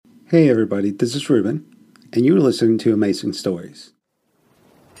Hey everybody, this is Ruben, and you're listening to Amazing Stories.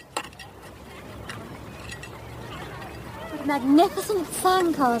 A magnificent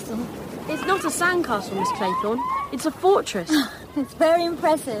sandcastle. It's not a sandcastle, Miss Claythorne. It's a fortress. It's very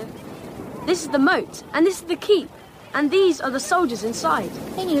impressive. This is the moat, and this is the keep, and these are the soldiers inside.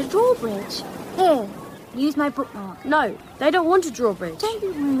 They need a drawbridge. Here, use my bookmark. No, they don't want a drawbridge. Don't be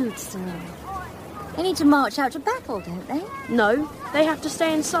rude, sir. They need to march out to battle, don't they? No, they have to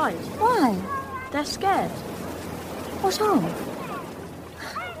stay inside. Why? They're scared. What of?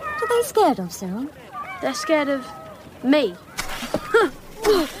 What are they scared of, Cyril? They're scared of me.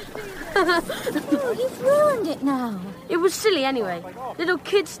 Oh, you've ruined it now. It was silly anyway. Little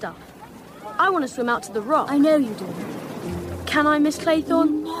kid stuff. I want to swim out to the rock. I know you do. Can I, Miss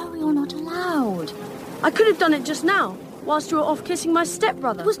Claythorne? No, you're not allowed. I could have done it just now, whilst you were off kissing my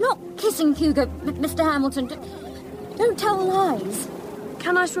stepbrother. It was not kissing Hugo, Mr. Hamilton. Don't tell lies.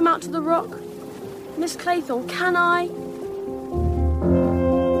 Can I swim out to the rock? Miss Claythorne, can I?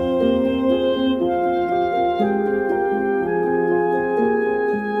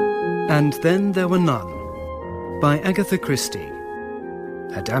 And Then There Were None, by Agatha Christie.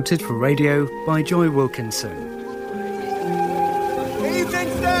 Adapted for radio by Joy Wilkinson.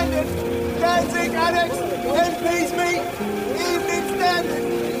 Evening Standard! Danzig Annex! MPs meet! Evening Standard!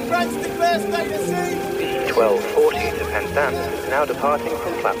 France declares state of siege! The 1240 to Penzance is now departing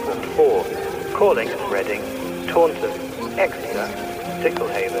from platform 4, calling at Reading, Taunton, Exeter,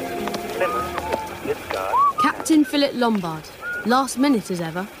 Ticklehaven, Plymouth, Liscard... Captain Philip Lombard, last minute as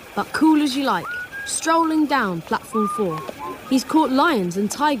ever, but cool as you like, strolling down platform 4. He's caught lions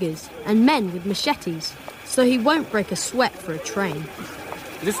and tigers and men with machetes, so he won't break a sweat for a train.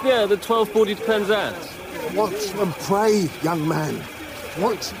 Is this near the 1240 to Penzance? Watch and pray, young man.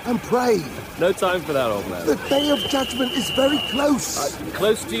 Watch and pray. No time for that, old man. The day of judgment is very close.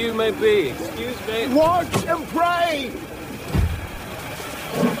 Close to you may be. Excuse me. Watch and pray.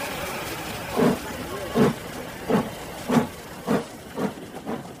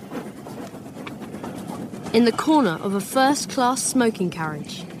 In the corner of a first-class smoking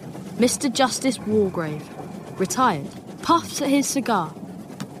carriage, Mr. Justice Wargrave, retired, puffs at his cigar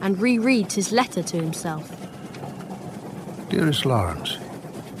and rereads his letter to himself. Dearest Lawrence,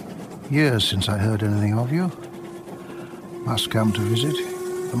 years since I heard anything of you. Must come to visit.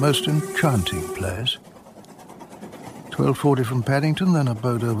 A most enchanting place. 12:40 from Paddington, then a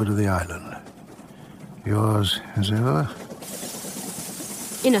boat over to the island. Yours as ever.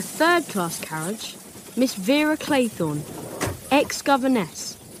 In a third-class carriage, Miss Vera Claythorne,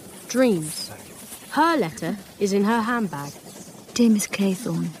 ex-governess, dreams. Her letter is in her handbag. Dear Miss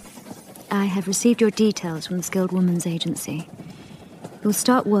Claythorne, I have received your details from the Skilled Women's Agency. You'll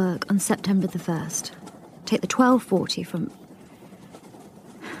start work on September the 1st. Take the 12:40 from...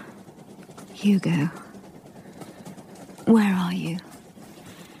 Hugo. Where are you?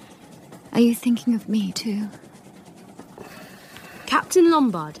 Are you thinking of me too? Captain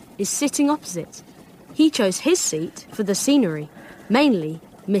Lombard is sitting opposite. He chose his seat for the scenery, mainly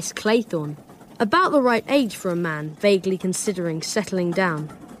Miss Claythorne. About the right age for a man vaguely considering settling down.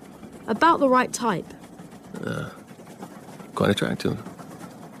 About the right type. Quite attractive.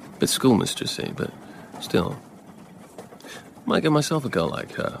 Bit schoolmistressy, but still. Might get myself a girl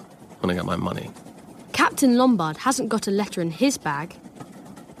like her when I get my money. Captain Lombard hasn't got a letter in his bag,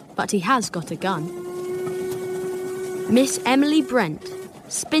 but he has got a gun. Miss Emily Brent,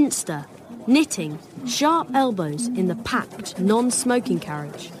 spinster, knitting, sharp elbows in the packed, non-smoking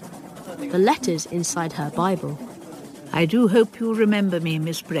carriage. The letters inside her Bible. I do hope you'll remember me,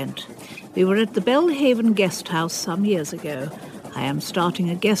 Miss Brent. We were at the Belhaven guest house some years ago. I am starting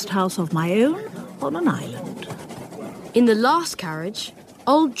a guest house of my own on an island. In the last carriage,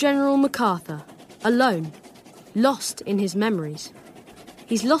 old General MacArthur, alone, lost in his memories.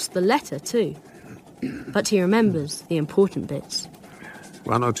 He's lost the letter too, but he remembers the important bits.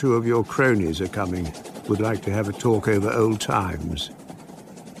 One or two of your cronies are coming. Would like to have a talk over old times.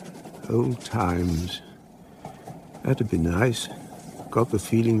 Old times. That'd be nice. Got the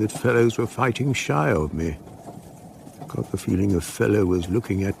feeling that fellows were fighting shy of me. Got the feeling a fellow was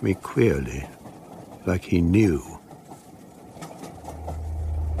looking at me queerly, like he knew.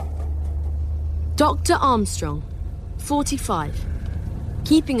 Dr. Armstrong, 45,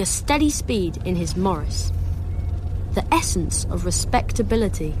 keeping a steady speed in his Morris. The essence of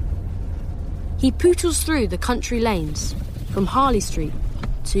respectability. He pootles through the country lanes, from Harley Street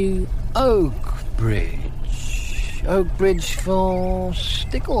to... Oak Bridge for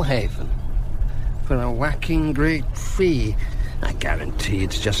Sticklehaven. For a whacking great fee. I guarantee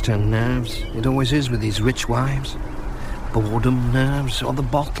it's just her nerves. It always is with these rich wives. boredom nerves or the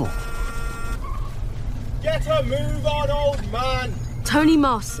bottle? Get a move on, old man! Tony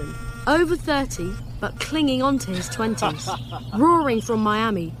Marston, over 30, but clinging on to his 20s, roaring from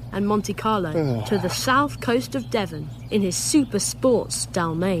Miami and Monte Carlo to the south coast of Devon in his super sports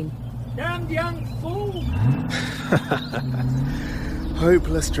Dalmain. Damned young fool!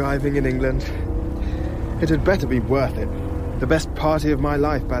 Hopeless driving in England. It had better be worth it. The best party of my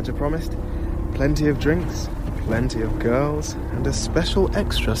life, Badger promised. Plenty of drinks, plenty of girls, and a special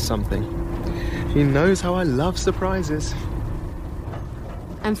extra something. He knows how I love surprises.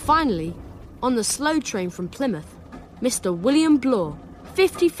 And finally, on the slow train from Plymouth, Mr. William Blore,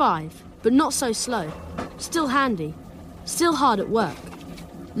 55, but not so slow, still handy, still hard at work,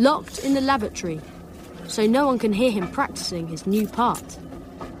 locked in the lavatory, so no one can hear him practicing his new part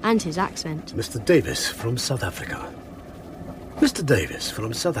and his accent. Mr. Davis from South Africa. Mr. Davis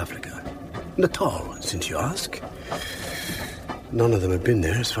from South Africa. Natal, since you ask. None of them have been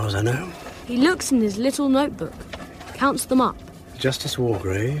there, as far as I know. He looks in his little notebook, counts them up. Justice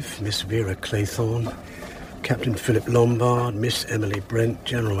Wargrave, Miss Vera Claythorne, Captain Philip Lombard, Miss Emily Brent,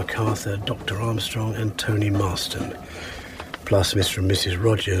 General MacArthur, Dr. Armstrong, and Tony Marston. Plus Mr. and Mrs.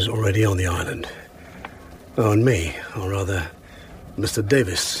 Rogers already on the island. Oh, and me, or rather, Mr.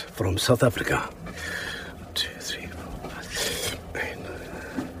 Davis from South Africa. 1, 2, 3, 4, 5, 8,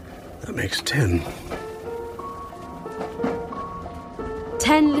 9. That makes 10.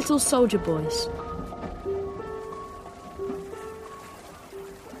 10 little soldier boys.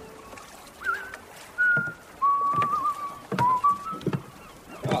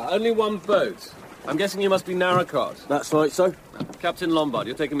 Only one boat. I'm guessing you must be Narracott. That's right, sir. Captain Lombard,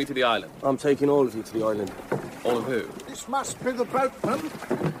 you're taking me to the island. I'm taking all of you to the island. All of who? This must be the boatman.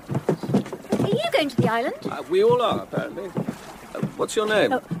 Are you going to the island? We all are, apparently. What's your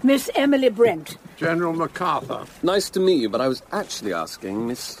name? Miss Emily Brent. General MacArthur. Nice to meet you, but I was actually asking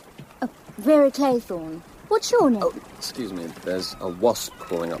Miss... Vera Claythorne. What's your name? Oh, excuse me. There's a wasp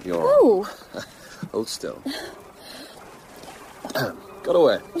crawling up your... Oh. Hold still. Got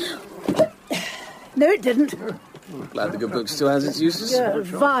away. No, it didn't. Glad the good book still has its uses.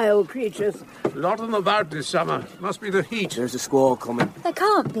 Vile creatures. A lot of them about this summer. Must be the heat. There's a squall coming. There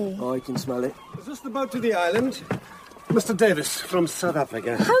can't be. I can smell it. Is this the boat to the island? Mr. Davis from South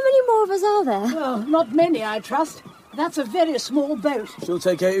Africa. How many more of us are there? Well, not many, I trust. That's a very small boat. She'll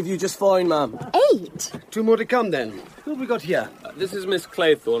take 8 of you just fine, ma'am. 8? 2 more to come, then. Who have we got here? This is Miss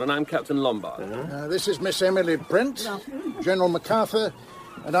Claythorne, and I'm Captain Lombard. This is Miss Emily Brent, General MacArthur,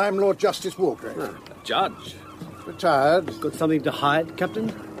 and I'm Lord Justice Wargrave. Judge. Retired. Got something to hide,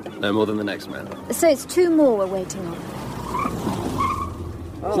 Captain? No more than the next man. So it's 2 more we're waiting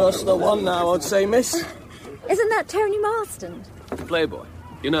on. Just the one now, I'd say, miss. Isn't that Tony Marston? Playboy.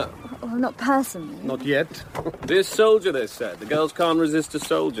 You know. Well, not personally. Not yet. This soldier, they said. The girls can't resist a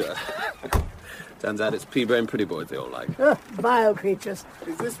soldier. Turns out it's pea-brain pretty boys they all like. Vile creatures.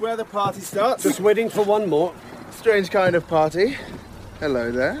 Is this where the party starts? Just waiting for one more. Strange kind of party.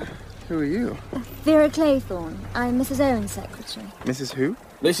 Hello there. Who are you? Vera Claythorne. I'm Mrs. Owen's secretary. Mrs. Who?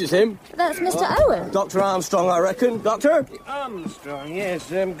 This is him. That's Mr. Owen. Dr. Armstrong, I reckon. Doctor? Armstrong, yes.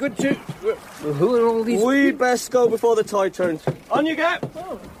 Good to... Who are all these... We'd best go before the tide turns. On you go!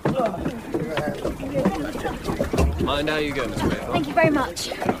 Mind how you go, Miss Claythorne. Thank you very much.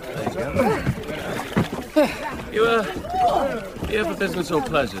 You here for business or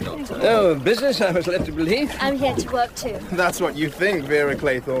pleasure, Doctor? Oh, business, I was led to believe. I'm here to work too. That's what you think, Vera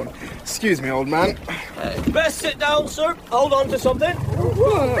Claythorne. Excuse me, old man. Best sit down, sir. Hold on to something.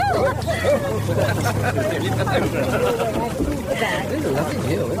 It's It's a lovely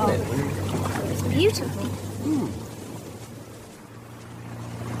view, isn't it? It's beautiful.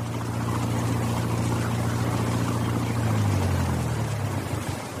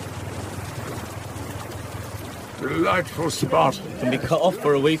 Delightful spot. Can be cut off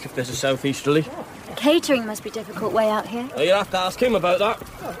for a week if there's a southeasterly. Catering must be difficult way out here. You'll have to ask him about that.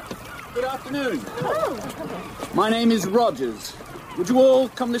 Good afternoon. My name is Rogers. Would you all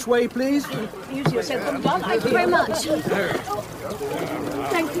come this way, please? Use yourself and done. Thank you very much.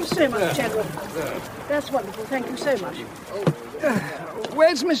 Thank you so much, General. That's wonderful. Thank you so much.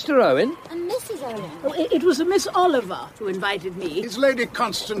 Where's Mr. Owen? And Mrs. Owen. Oh, it was a Miss Oliver who invited me. Is Lady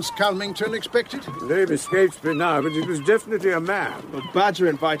Constance Calmington expected? Name escapes me now, but it was definitely a man. Well, Badger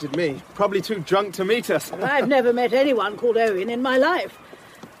invited me. Probably too drunk to meet us. I've never met anyone called Owen in my life,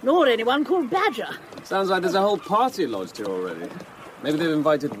 nor anyone called Badger. Sounds like there's a whole party lodged here already. Maybe they've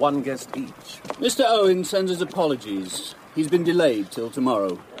invited one guest each. Mr. Owen sends his apologies. He's been delayed till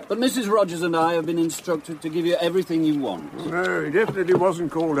tomorrow. But Mrs. Rogers and I have been instructed to give you everything you want. No, he definitely wasn't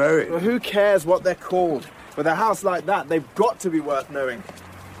called Owen. Well, who cares what they're called? With a house like that, they've got to be worth knowing.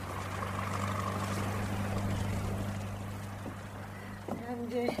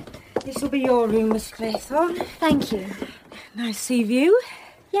 And this will be your room, Miss Claythorne. Thank you. Nice sea view.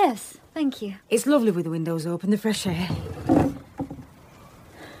 Yes, thank you. It's lovely with the windows open, the fresh air.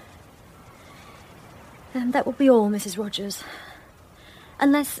 That will be all, Mrs. Rogers.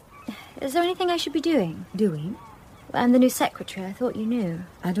 Unless... Is there anything I should be doing? Doing? I'm the new secretary. I thought you knew.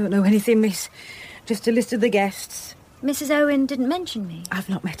 I don't know anything, miss. Just a list of the guests. Mrs. Owen didn't mention me. I've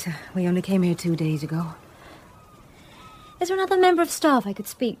not met her. We only came here 2 days ago. Is there another member of staff I could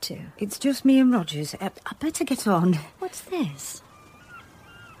speak to? It's just me and Rogers. I better get on. What's this?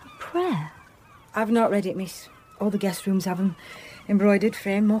 A prayer? I've not read it, miss. All the guest rooms have them. Embroidered,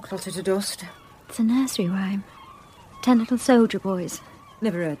 framed, more clutter to dust. It's a nursery rhyme. 10 little soldier boys.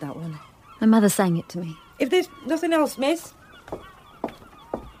 Never heard that one. My mother sang it to me. If there's nothing else, miss.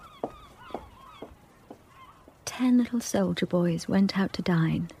 10 little soldier boys went out to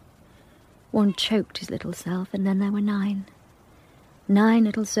dine. One choked his little self, and then there were 9. 9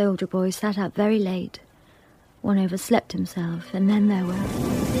 little soldier boys sat up very late. One overslept himself, and then there were...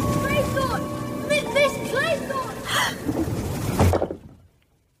 Miss Claythorne! Miss Claythorne!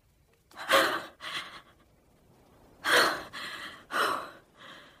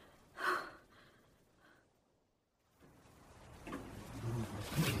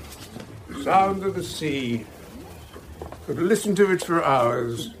 Sound of the sea. Could listen to it for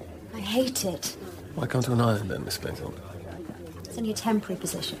hours. I hate it. Why come to an island then, Miss Claythorne? It's only a temporary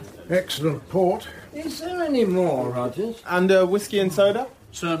position. Excellent port. Is there any more, Rogers? And whiskey and soda?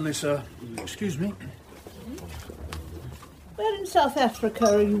 Certainly, sir. Excuse me. Where in South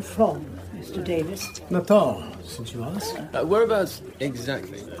Africa are you from, Mr. Davis? Natal, since you ask. Whereabouts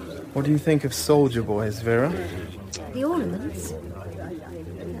exactly? What do you think of soldier boys, Vera? The ornaments?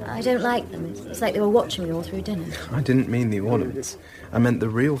 I don't like them. It's like they were watching me all through dinner. I didn't mean the ornaments. I meant the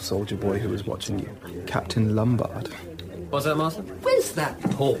real soldier boy who was watching you, Captain Lombard. What's that, Master? Where's that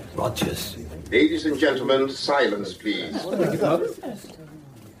Paul Rogers? Ladies and gentlemen, silence, please.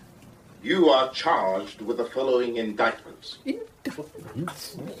 You are charged with the following indictments.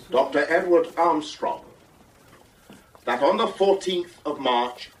 Dr. Edward Armstrong, that on the 14th of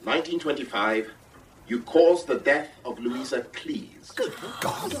March, 1925, you caused the death of Louisa Cleese. Good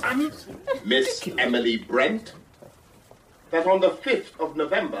God! Miss Emily Brent, that on the 5th of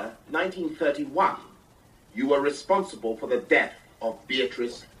November, 1931, you were responsible for the death of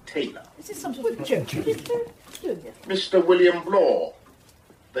Beatrice Taylor. Is this some sort of joke? Mr. William Blaw,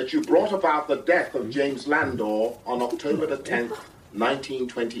 that you brought about the death of James Landor on October the 10th,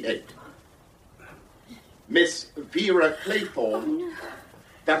 1928. Miss Vera Claythorne,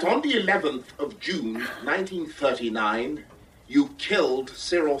 that on the 11th of June, 1939, you killed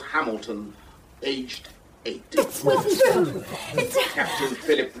Cyril Hamilton, aged 8. Captain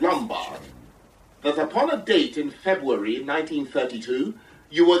Philip Lombard, that upon a date in February 1932,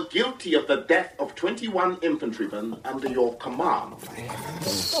 you were guilty of the death of 21 infantrymen under your command.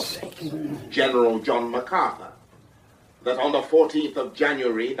 General John MacArthur, that on the 14th of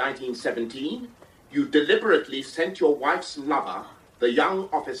January 1917, you deliberately sent your wife's lover, the young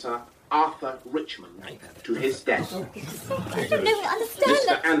officer Arthur Richmond, to his death. I don't know, understand Mr.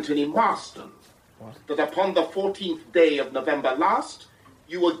 that. Anthony Marston, that upon the 14th day of November last,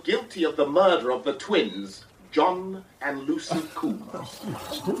 you were guilty of the murder of the twins, John and Lucy Coombs.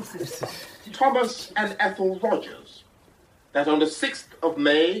 Thomas and Ethel Rogers, that on the 6th of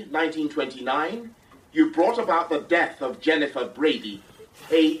May, 1929, you brought about the death of Jennifer Brady,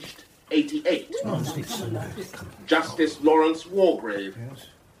 aged 88. Justice Lawrence Wargrave,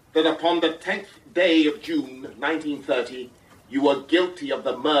 that upon the 10th day of June, 1930, you were guilty of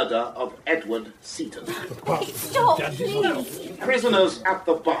the murder of Edward Seaton. Stop, please. Prisoners at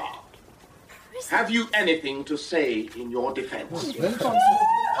the bar, have you anything to say in your defense?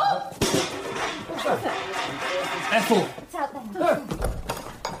 Ethel! It's out there.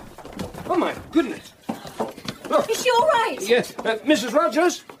 Oh, my goodness. Look. Is she all right? Yes. Mrs.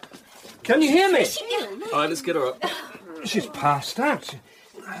 Rogers? Can you hear me? Is she ill? All right, let's get her up. She's passed out. She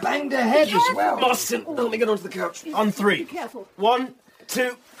banged her head as well. Marston, help me get onto the couch. On 3. Careful. 1,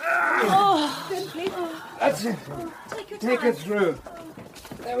 2. That's it. Take her through.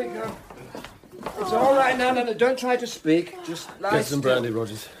 There we go. It's all right now. No, don't try to speak. Just lie Get some still. brandy,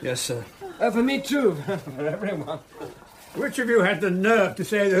 Rogers. Yes, sir. For me too. For everyone. Which of you had the nerve to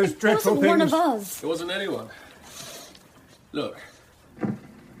say those dreadful It wasn't things? one of us. It wasn't anyone. Look.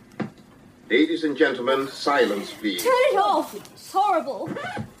 Ladies and gentlemen, silence, please. Turn it off. It's horrible.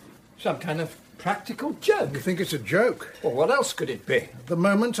 Some kind of practical joke. You think it's a joke? Well, what else could it be? At the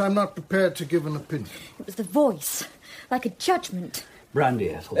moment, I'm not prepared to give an opinion. It was the voice, like a judgment. Brandy,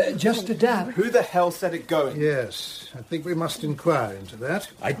 Ethel. Just a dab. Who the hell said it going? Yes, I think we must inquire into that.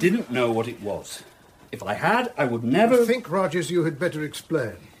 I didn't know what it was. If I had, I would never... I think, Rogers, you had better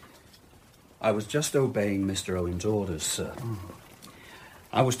explain. I was just obeying Mr. Owen's orders, sir.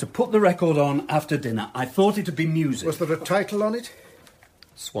 I was to put the record on after dinner. I thought it'd be music. Was there a title on it?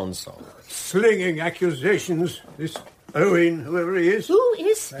 Swan Song. Slinging accusations. This Owen, whoever he is. Who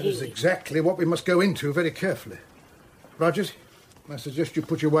is That he? is exactly what we must go into very carefully. Rogers, I suggest you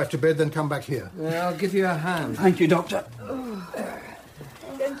put your wife to bed, then come back here. I'll give you a hand. Thank you, Doctor.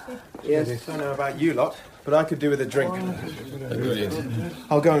 Yes, I don't know about you lot, but I could do with a drink. Agreed.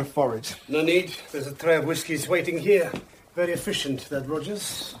 I'll go and forage. No need. There's a tray of whiskies waiting here. Very efficient, that,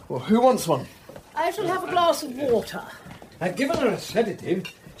 Rogers. Well, who wants one? I shall have a glass of water. I've given her a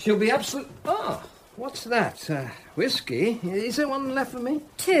sedative. She'll be absolute... Ah, what's that? Whiskey? Is there one left for me?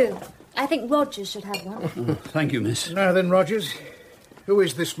 2. I think Rogers should have one. Thank you, miss. Now then, Rogers, who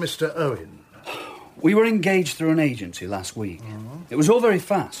is this Mr. Owen? We were engaged through an agency last week. It was all very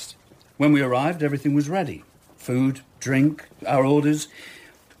fast. When we arrived, everything was ready. Food, drink, our orders.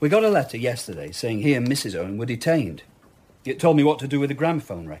 We got a letter yesterday saying he and Mrs. Owen were detained. It told me what to do with the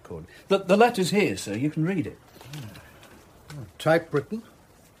gramophone record. The letter's here, sir. You can read it. Typewritten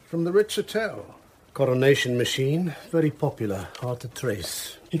from the Ritz Hotel. Coronation machine. Very popular. Hard to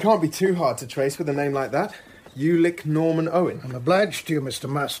trace. He can't be too hard to trace with a name like that. Ulick Norman Owen. I'm obliged to you, Mr.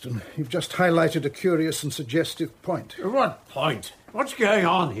 Marston. You've just highlighted a curious and suggestive point. What point? What's going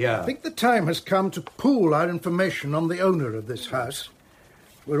on here? I think the time has come to pool our information on the owner of this house.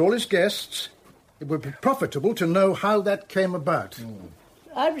 We're all his guests. It would be profitable to know how that came about.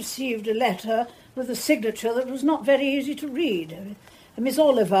 I received a letter with a signature that was not very easy to read. Miss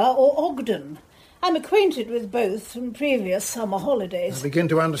Oliver or Ogden. I'm acquainted with both from previous summer holidays. I begin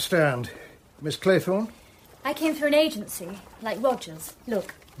to understand. Miss Claythorne? I came through an agency, like Rogers.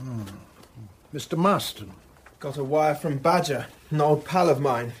 Look. Mr. Marston? Got a wire from Badger, an old pal of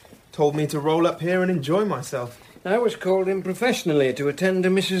mine. Told me to roll up here and enjoy myself. I was called in professionally to attend to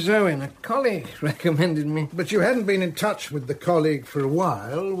Mrs. Owen. A colleague recommended me. But you hadn't been in touch with the colleague for a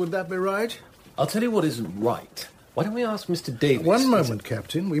while, would that be right? I'll tell you what isn't right. Why don't we ask Mr. Davis? One moment,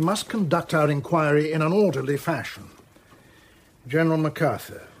 Captain. We must conduct our inquiry in an orderly fashion. General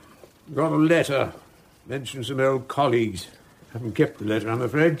MacArthur. Got a letter. Mentioned some old colleagues. Haven't kept the letter, I'm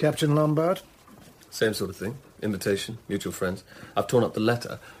afraid. Captain Lombard? Same sort of thing. Invitation, mutual friends. I've torn up the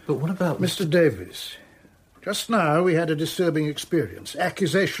letter. But what about... Mr. Davis, just now we had a disturbing experience.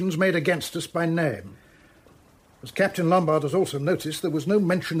 Accusations made against us by name. As Captain Lombard has also noticed, there was no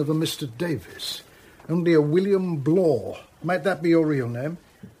mention of a Mr. Davis. Only a William Blaw. Might that be your real name?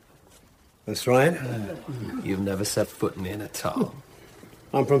 That's right. You've never set foot in a towel.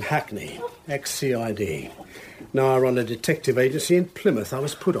 I'm from Hackney, ex-CID. Now I run a detective agency in Plymouth. I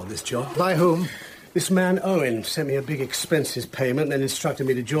was put on this job. By whom? This man, Owen, sent me a big expenses payment and then instructed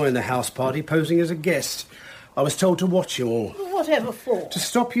me to join the house party posing as a guest. I was told to watch you all. Whatever for? To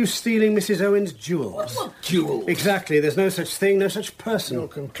stop you stealing Mrs. Owen's jewels. What jewels? Exactly. There's no such thing, no such person. Your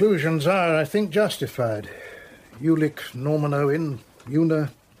conclusions are, I think, justified. Ulick Norman Owen,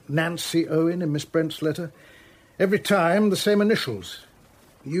 Una Nancy Owen in Miss Brent's letter. Every time the same initials.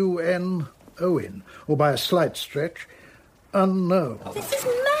 U.N. Owen, or by a slight stretch, unknown. This is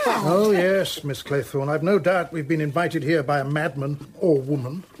mad. Oh, yes, Miss Claythorne. I've no doubt we've been invited here by a madman or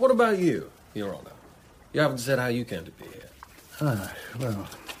woman. What about you, Your Honour? You haven't said how you came to be here. Ah, well.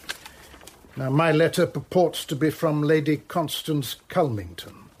 Now, my letter purports to be from Lady Constance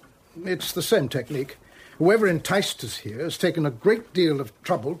Culmington. It's the same technique. Whoever enticed us here has taken a great deal of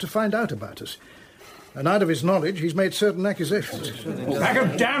trouble to find out about us. And out of his knowledge, he's made certain accusations. Bag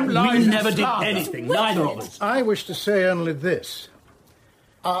of damn lies. We never did anything, neither of us. I wish to say only this.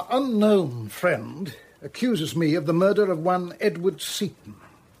 Our unknown friend accuses me of the murder of one Edward Seaton.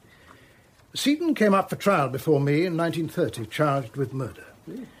 Seaton came up for trial before me in 1930, charged with murder.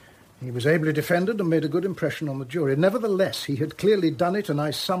 He was ably defended and made a good impression on the jury. Nevertheless, he had clearly done it, and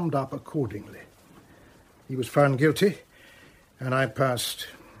I summed up accordingly. He was found guilty, and I passed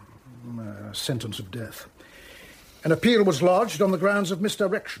a sentence of death. An appeal was lodged on the grounds of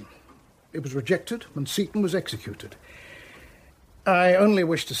misdirection. It was rejected, and Seaton was executed. I only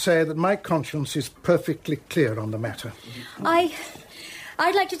wish to say that my conscience is perfectly clear on the matter.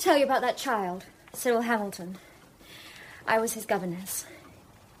 I'd like to tell you about that child, Cyril Hamilton. I was his governess.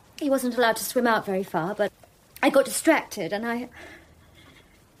 He wasn't allowed to swim out very far, but I got distracted and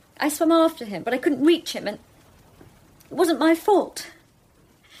I swam after him, but I couldn't reach him, and it wasn't my fault.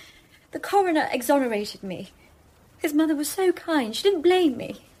 The coroner exonerated me. His mother was so kind. She didn't blame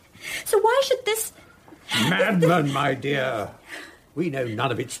me. So why should this... Madman, my dear. We know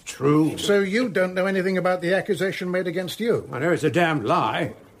none of it's true. So you don't know anything about the accusation made against you? I know it's a damned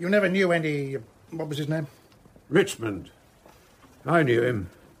lie. You never knew any... What was his name? Richmond. I knew him.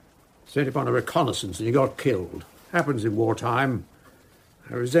 Sent him on a reconnaissance and he got killed. Happens in wartime.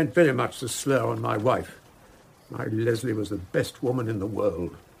 I resent very much the slur on my wife. My Leslie was the best woman in the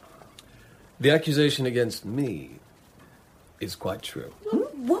world. The accusation against me is quite true.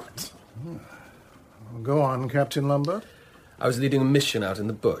 What? Go on, Captain Lombard. I was leading a mission out in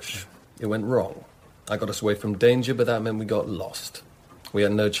the bush. It went wrong. I got us away from danger, but that meant we got lost. We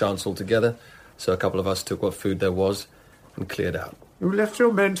had no chance altogether, so a couple of us took what food there was and cleared out. You left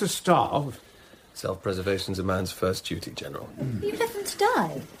your men to starve? Self-preservation's a man's first duty, General. You left them to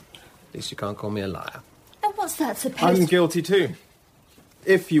die? At least you can't call me a liar. And what's that supposed I'm to... guilty too,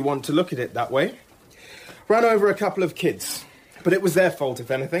 if you want to look at it that way. Ran over a couple of kids, but it was their fault, if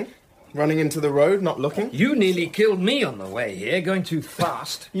anything. Running into the road, not looking. You nearly killed me on the way here, going too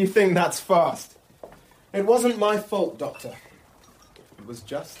fast. You think that's fast? It wasn't my fault, Doctor. It was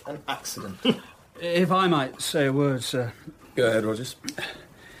just an accident. If I might say a word, sir. Go ahead, Rogers.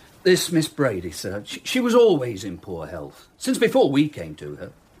 This Miss Brady, sir, she was always in poor health, since before we came to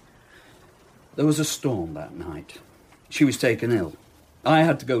her. There was a storm that night. She was taken ill. I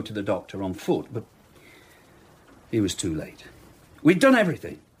had to go to the doctor on foot, but he was too late. We'd done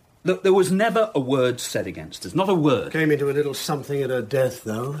everything. Look, there was never a word said against us, not a word. Came into a little something at her death,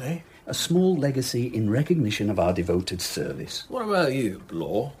 though, eh? A small legacy in recognition of our devoted service. What about you,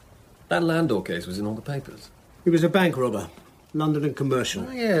 Blore? That Landor case was in all the papers. He was a bank robber, London and Commercial.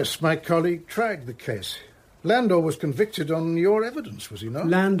 Oh, yes, my colleague tried the case. Landor was convicted on your evidence, was he not?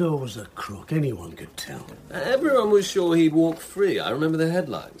 Landor was a crook, anyone could tell. Everyone was sure he'd walk free. I remember the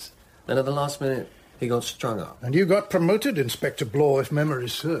headlines. Then at the last minute, he got strung up. And you got promoted, Inspector Blore, if memory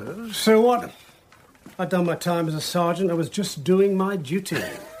serves. So what? I'd done my time as a sergeant. I was just doing my duty.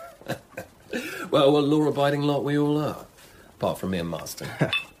 Well, what law-abiding lot we all are. Apart from me and Marston.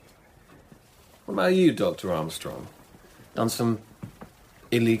 What about you, Dr. Armstrong? Done some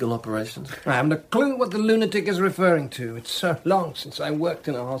illegal operations? I haven't a clue what the lunatic is referring to. It's so long since I worked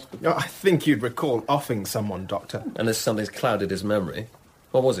in a hospital. I think you'd recall offing someone, Doctor. Unless something's clouded his memory.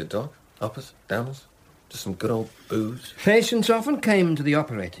 What was it, Doc? Uppers? Downers? Just some good old booze? Patients often came to the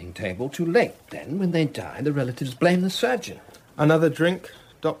operating table too late. Then, when they die, the relatives blame the surgeon. Another drink,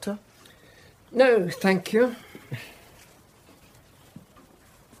 Doctor? No, thank you.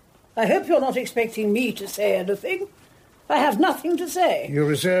 I hope you're not expecting me to say anything. I have nothing to say. You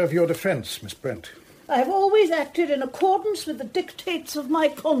reserve your defence, Miss Brent. I have always acted in accordance with the dictates of my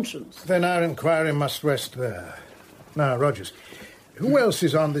conscience. Then our inquiry must rest there. Now, Rogers, who else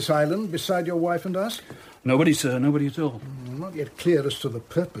is on this island beside your wife and us? Nobody, sir, nobody at all. Not yet clear as to the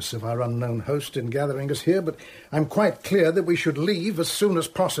purpose of our unknown host in gathering us here, but I'm quite clear that we should leave as soon as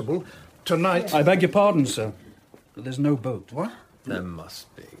possible tonight. I beg your pardon, sir, but there's no boat. What? There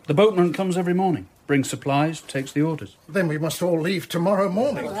must be. The boatman comes every morning, brings supplies, takes the orders. Then we must all leave tomorrow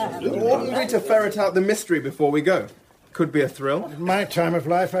morning. Oughtn't we to ferret out the mystery before we go? Could be a thrill. At my time of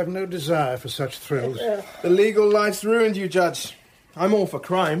life, I've no desire for such thrills. The legal life's ruined you, Judge. I'm all for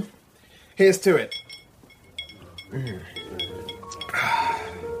crime. Here's to it.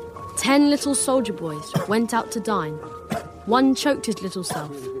 10 little soldier boys went out to dine. One choked his little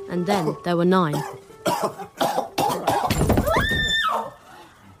self, and then there were 9.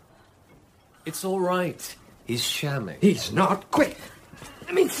 It's all right. He's shamming. He's not. Quick.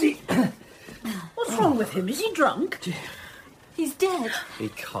 Let me see. What's wrong with him? Is he drunk? He's dead. He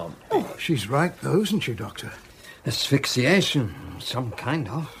can't. She's right, though, isn't she, Doctor? Asphyxiation, some kind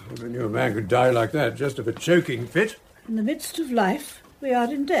of. I knew a man could die like that just of a choking fit. In the midst of life, we are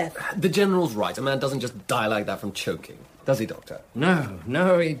in death. The General's right. A man doesn't just die like that from choking. Does he, Doctor?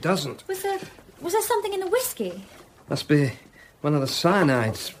 No, he doesn't. Was there something in the whiskey? Must be one of the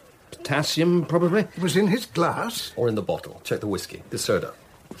cyanides. Potassium, probably. It was in his glass? Or in the bottle. Check the whiskey. The soda.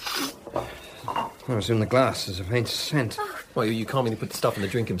 It was in the glass. There's a faint scent. Well, you can't really put the stuff in the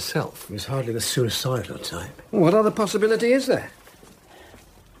drink himself. He's hardly the suicidal type. What other possibility is there?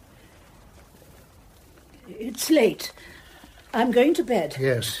 It's late. I'm going to bed.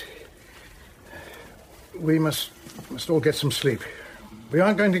 Yes. We must all get some sleep. We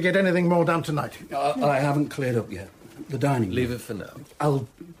aren't going to get anything more done tonight. I haven't cleared up yet. The dining room. Leave it for now. I'll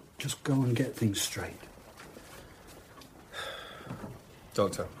just go and get things straight.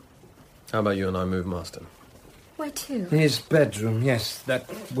 Doctor, how about you and I move Marston? Where to? His bedroom, yes. That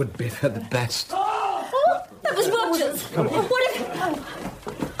would be for the best. Oh, that was Rogers. What if...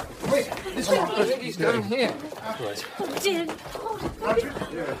 Quick! I think he's down here. Right. Oh, dear.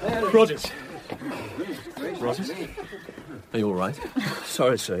 Rogers. Rogers? Are you all right?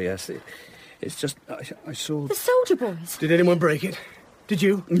 Sorry, sir, yes. It's just, I saw... The soldier boys. Did anyone break it? Did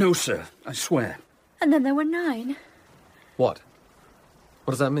you? No, sir, I swear. And then there were 9. What?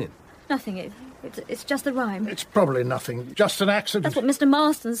 What does that mean? Nothing. It's just the rhyme. It's probably nothing. Just an accident. That's what Mr.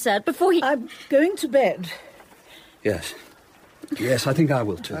 Marston said before he... I'm going to bed. Yes. Yes, I think I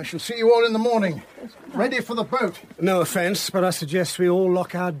will too. I shall see you all in the morning. Ready for the boat. No offence, but I suggest we all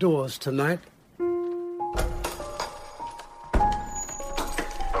lock our doors tonight.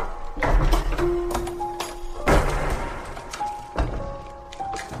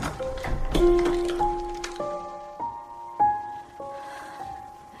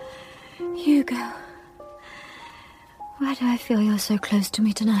 Hugo. Why do I feel you're so close to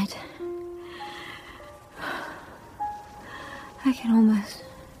me tonight? I can almost...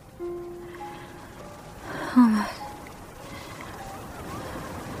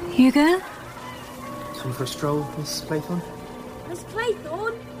 Hugo? Time for a stroll, Miss Claythorne? Miss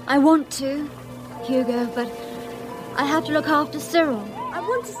Claythorne? I want to, Hugo, but I have to look after Cyril. I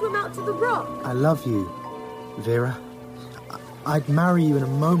want to swim out to the rock. I love you, Vera. I'd marry you in a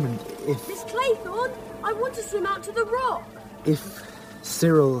moment if... Miss Claythorne, I want to swim out to the rock. If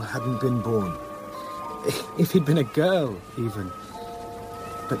Cyril hadn't been born. If he'd been a girl, even.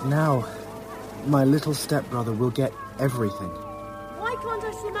 But now, my little stepbrother will get everything. Why can't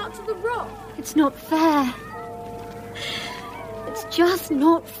I swim out to the rock? It's not fair. It's just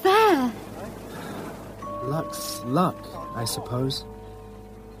not fair. Luck's luck, I suppose.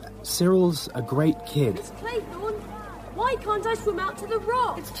 Cyril's a great kid. Miss Claythorne, why can't I swim out to the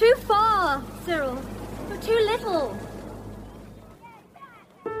rock? It's too far, Cyril. You're too little.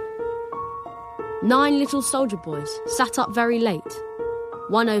 9 little soldier boys sat up very late.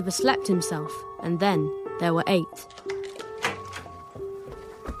 One overslept himself, and then there were 8.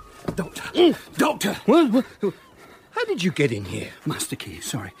 Doctor! Doctor! What? How did you get in here? Master Key,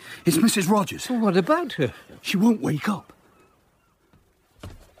 sorry. It's Mrs. Rogers. Well, what about her? She won't wake up.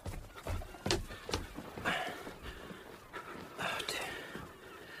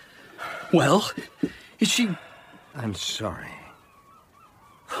 Well, is she... I'm sorry.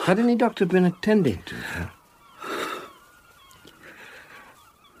 Had any doctor been attending to her?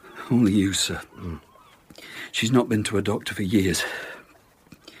 Only you, sir. She's not been to a doctor for years.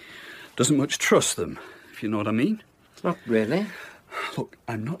 Doesn't much trust them, if you know what I mean. Not really. Look,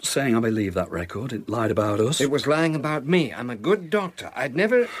 I'm not saying I believe that record. It lied about us. It was lying about me. I'm a good doctor. I'd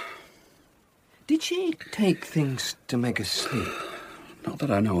never... Did she take things to make us sleep? Not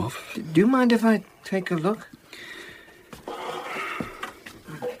that I know of. Do you mind if I take a look?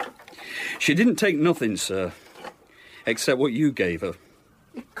 She didn't take nothing, sir. Except what you gave her.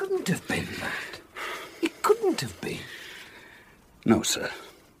 It couldn't have been that. It couldn't have been. No, sir.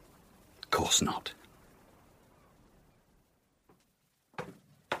 Of course not.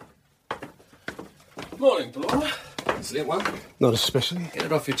 Morning, Flora. Sleep well? Not especially. Get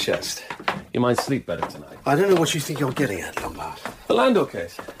it off your chest. You might sleep better tonight. I don't know what you think you're getting at, Lombard. The Landau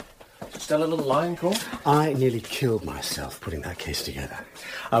case. Still a little lion call? I nearly killed myself putting that case together.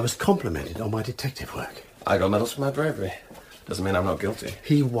 I was complimented on my detective work. I got medals for my bravery. Doesn't mean I'm not guilty.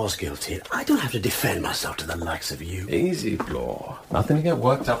 He was guilty. I don't have to defend myself to the likes of you. Easy, Flora. Nothing to get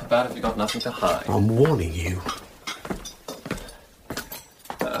worked up about if you got nothing to hide. I'm warning you.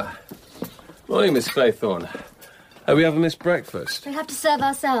 Morning, Miss Claythorne. Have we ever missed breakfast? We have to serve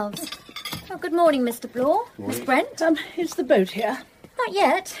ourselves. Oh, good morning, Mr. Blore. Miss Brent. Is the boat here? Not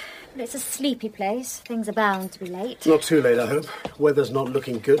yet. But it's a sleepy place. Things are bound to be late. Not too late, I hope. Weather's not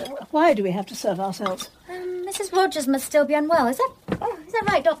looking good. Why do we have to serve ourselves? Mrs. Rogers must still be unwell. Is that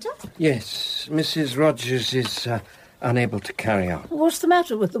right, Doctor? Yes, Mrs. Rogers is unable to carry on. What's the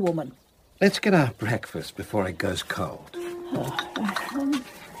matter with the woman? Let's get our breakfast before it goes cold.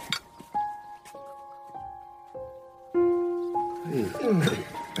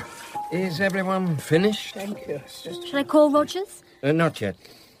 Is everyone finished? Thank you. Shall I call Rogers? Not yet.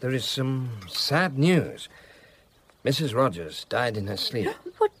 There is some sad news. Mrs. Rogers died in her sleep.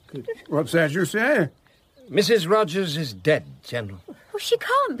 What? What's that you say? Mrs. Rogers is dead, General. Oh, she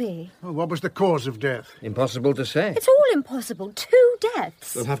can't be. Well, what was the cause of death? Impossible to say. It's all impossible. 2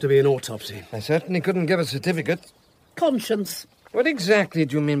 deaths. There'll have to be an autopsy. I certainly couldn't give a certificate. Conscience. What exactly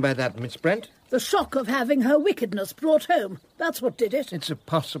do you mean by that, Miss Brent? The shock of having her wickedness brought home. That's what did it. It's a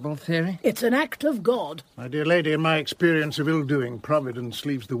possible theory. It's an act of God. My dear lady, in my experience of ill-doing, Providence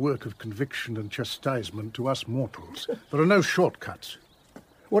leaves the work of conviction and chastisement to us mortals. There are no shortcuts.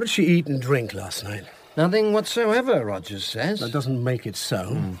 What did she eat and drink last night? Nothing whatsoever, Rogers says. That doesn't make it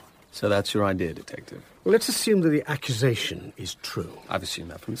so. So that's your idea, Detective? Well, let's assume that the accusation is true. I've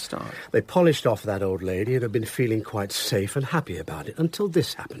assumed that from the start. They polished off that old lady and have been feeling quite safe and happy about it until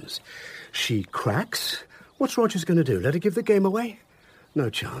this happens. She cracks. What's Rogers going to do? Let her give the game away? No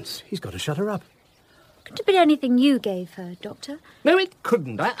chance. He's got to shut her up. Couldn't have been anything you gave her, Doctor. No, it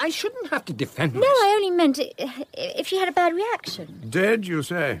couldn't. I shouldn't have to defend No, I only meant if she had a bad reaction. Dead, you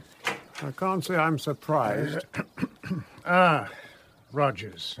say? I can't say I'm surprised.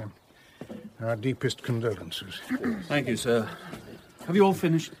 Rogers. Our deepest condolences. Thank you, sir. Have you all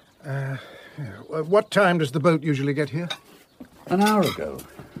finished? What time does the boat usually get here? An hour ago.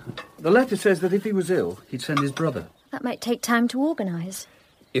 The letter says that if he was ill, he'd send his brother. That might take time to organise.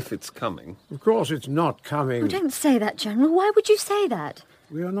 If it's coming. Of course it's not coming. Oh, don't say that, General. Why would you say that?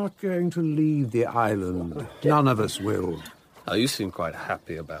 We are not going to leave the island. None of us will. Oh, you seem quite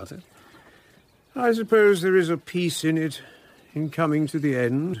happy about it. I suppose there is a peace in it, in coming to the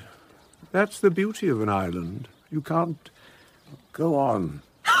end. That's the beauty of an island. You can't go on.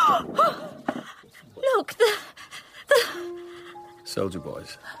 Look, the... Soldier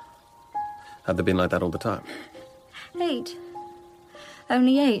boys. Have they been like that all the time? 8.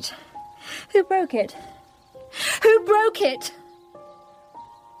 Only 8. Who broke it? Who broke it?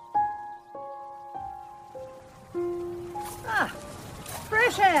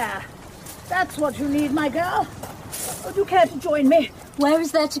 Fresh air. That's what you need, my girl. Would you care to join me? Where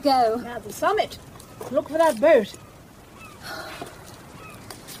is there to go? At the summit. Look for that boat.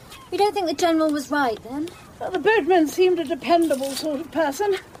 You don't think the General was right, then? Well, the boatman seemed a dependable sort of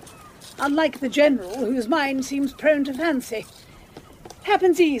person. Unlike the General, whose mind seems prone to fancy.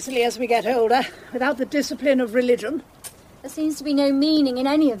 Happens easily as we get older, without the discipline of religion. There seems to be no meaning in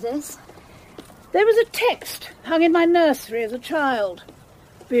any of this. There was a text hung in my nursery as a child.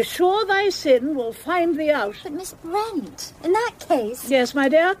 Be sure thy sin will find thee out. But Miss Brent, in that case... Yes, my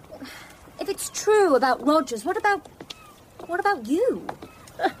dear? If it's true about Rogers, what about you?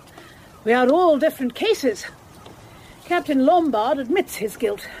 We are all different cases. Captain Lombard admits his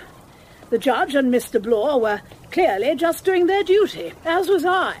guilt. The judge and Mr. Blore were clearly just doing their duty, as was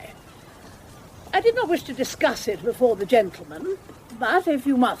I. I did not wish to discuss it before the gentlemen, but if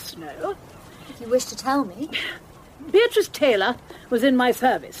you must know... If you wish to tell me... Beatrice Taylor was in my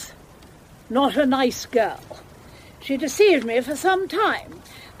service. Not a nice girl. She deceived me for some time,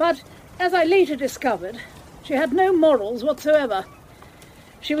 but as I later discovered, she had no morals whatsoever.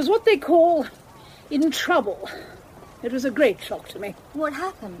 She was what they call in trouble. It was a great shock to me. What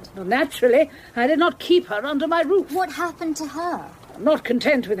happened? Well, naturally, I did not keep her under my roof. What happened to her? Not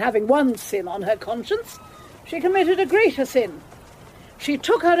content with having one sin on her conscience, she committed a greater sin. She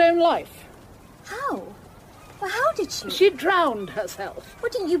took her own life. How? Well, how did she? She drowned herself.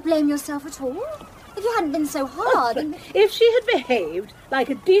 Well, didn't you blame yourself at all? If you hadn't been so hard... If she had behaved like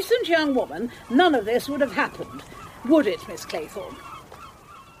a decent young woman, none of this would have happened. Would it, Miss Claythorne?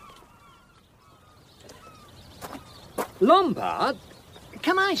 Lombard,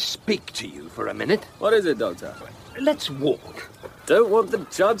 can I speak to you for a minute? What is it, Doctor? Let's walk. Don't want the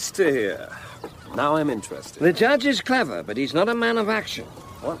judge to hear. Now I'm interested. The judge is clever, but he's not a man of action.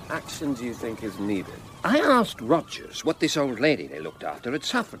 What action do you think is needed? I asked Rogers what this old lady they looked after had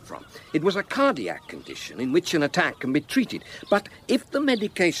suffered from. It was a cardiac condition in which an attack can be treated. But if the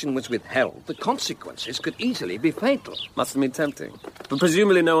medication was withheld, the consequences could easily be fatal. Must have been tempting. But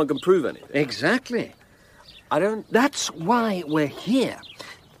presumably no one can prove anything. Exactly. That's why we're here.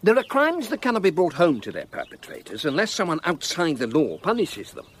 There are crimes that cannot be brought home to their perpetrators unless someone outside the law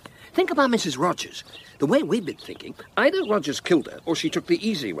punishes them. Think about Mrs. Rogers. The way we've been thinking, either Rogers killed her or she took the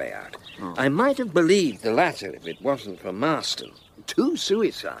easy way out. I might have believed the latter if it wasn't for Marston. 2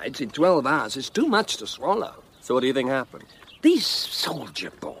 suicides in 12 hours is too much to swallow. So what do you think happened? These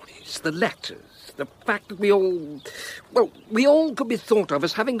soldier boys, the letters, the fact that we all could be thought of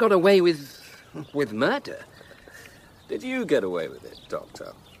as having got away with murder. Did you get away with it,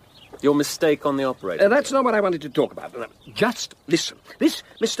 Doctor? Your mistake on the operator? That's not what I wanted to talk about. Just listen. This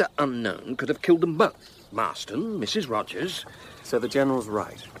Mr. Unknown could have killed them both. Marston, Mrs. Rogers. So the General's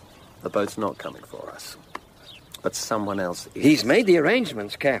right. The boat's not coming for us. But someone else is. He's made the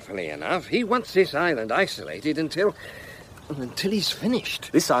arrangements carefully enough. He wants this island isolated until he's finished.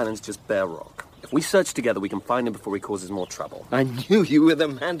 This island's just bare rock. If we search together, we can find him before he causes more trouble. I knew you were the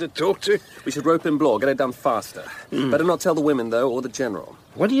man to talk to. We should rope in Blore, get it done faster. Better not tell the women, though, or the General.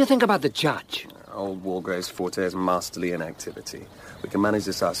 What do you think about the judge? Old Wargrave's forte is masterly inactivity. We can manage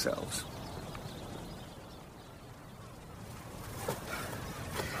this ourselves.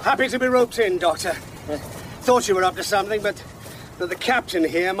 Happy to be roped in, Doctor. Thought you were up to something, but that the captain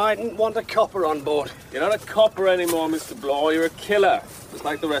here mightn't want a copper on board. You're not a copper anymore, Mr. Bloor. You're a killer, just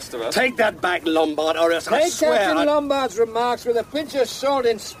like the rest of us. Take that back, Lombard, or else I Take swear... Captain Lombard's remarks with a pinch of salt,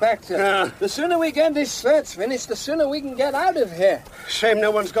 Inspector. The sooner we get this search finished, the sooner we can get out of here. Shame no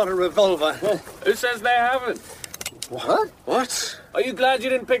one's got a revolver. Who says they haven't? What? What? Are you glad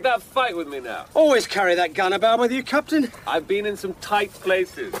you didn't pick that fight with me now? Always carry that gun about with you, Captain. I've been in some tight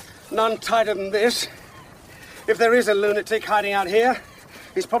places. None tighter than this. If there is a lunatic hiding out here,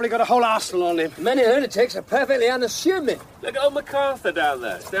 he's probably got a whole arsenal on him. Many lunatics are perfectly unassuming. Look at old MacArthur down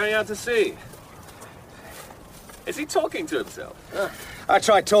there, staring out to sea. Is he talking to himself? I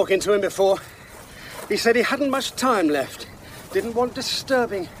tried talking to him before. He said he hadn't much time left. Didn't want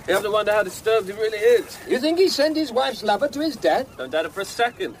disturbing. You have to wonder how disturbed he really is. You think he sent his wife's lover to his death? Don't doubt it for a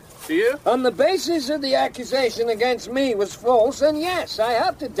second. Do you? On the basis of the accusation against me was false, then yes, I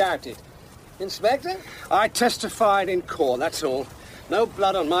have to doubt it. Inspector? I testified in court, that's all. No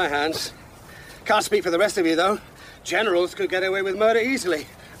blood on my hands. Can't speak for the rest of you, though. Generals could get away with murder easily.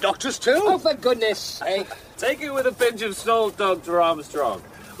 Doctors, too. Oh, for goodness sake. Take it with a pinch of salt, Dr. Armstrong.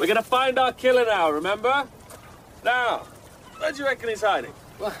 We're going to find our killer now, remember? Now, where do you reckon he's hiding?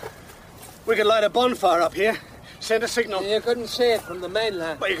 Well, we could light a bonfire up here. Send a signal. You couldn't see it from the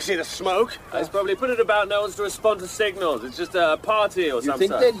mainland. Well, you can see the smoke. He's probably put it about no one's to respond to signals. It's just a party or something.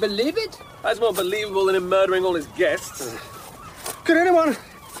 You think they'd believe it? That's more believable than him murdering all his guests. Could anyone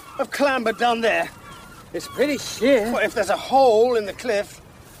have clambered down there? It's pretty sheer. Well, if there's a hole in the cliff...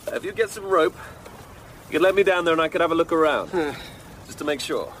 If you get some rope, you could let me down there and I could have a look around. Just to make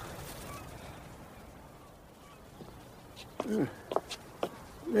sure.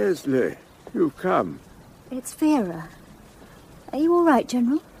 Leslie, you've come. It's Vera. Are you all right,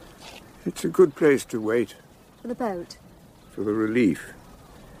 General? It's a good place to wait. For the boat? For the relief.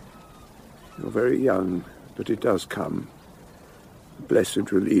 You're very young, but it does come.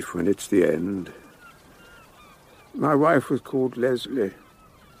 Blessed relief when it's the end. My wife was called Leslie.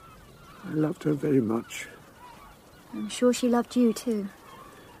 I loved her very much. I'm sure she loved you, too.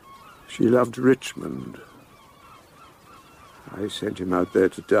 She loved Richmond. I sent him out there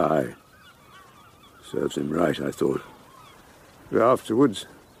to die. Serves him right, I thought. But afterwards,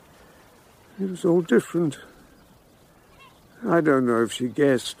 it was all different. I don't know if she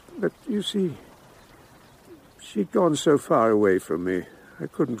guessed, but you see, she'd gone so far away from me, I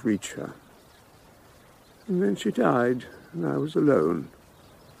couldn't reach her. And then she died, and I was alone.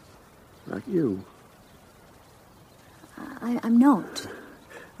 Like you. I'm not.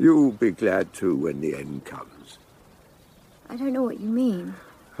 You'll be glad, too, when the end comes. I don't know what you mean.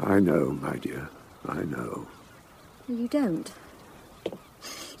 I know, my dear. I know. You don't.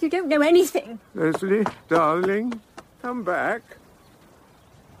 You don't know anything. Leslie, darling, come back.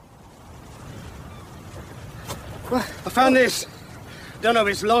 Well, I found this. Don't know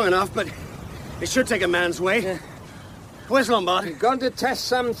if it's long enough, but it should take a man's weight. Where's Lombard? You've gone to test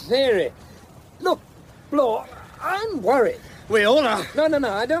some theory. Look, Bloor, I'm worried. We all are. No,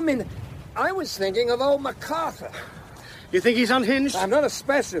 I don't mean that. I was thinking of old MacArthur. You think he's unhinged? I'm not a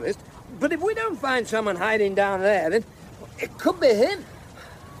specialist, but if we don't find someone hiding down there, then it could be him.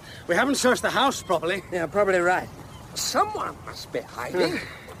 We haven't searched the house properly. Yeah, probably right. Someone must be hiding.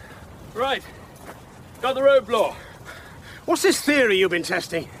 Right. Got the road, Bloor. What's this theory you've been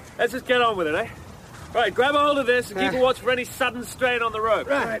testing? Let's just get on with it, eh? Right, grab a hold of this and keep a watch for any sudden strain on the rope.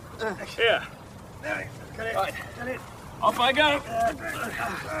 Right. Here. Got it. Right. Got it. Off I go.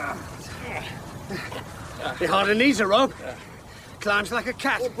 He hardly needs a rope. Climbs like a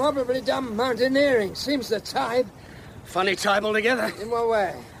cat. We've probably done mountaineering. Seems the type. Funny type altogether. In what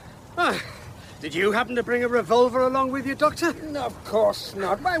way? Did you happen to bring a revolver along with you, Doctor? No, of course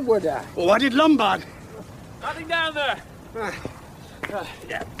not. Why would I? Well, why did Lombard? Nothing down there.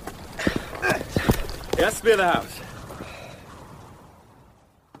 Yeah. It has to be the house.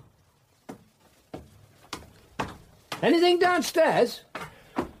 Anything downstairs?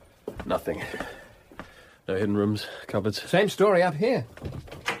 Nothing. No hidden rooms, cupboards. Same story up here.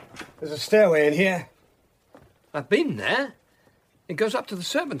 There's a stairway in here. I've been there. It goes up to the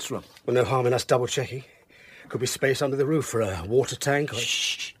servants' room. Well, no harm in us double-checking. Could be space under the roof for a water tank or...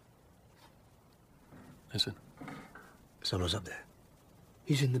 Shh. Listen. Someone's up there.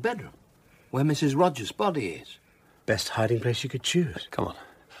 He's in the bedroom, where Mrs. Rogers' body is. Best hiding place you could choose. Come on.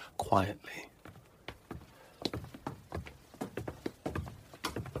 Quietly.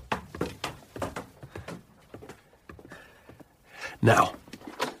 Now.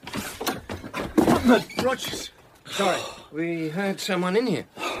 Rogers. Sorry, we heard someone in here.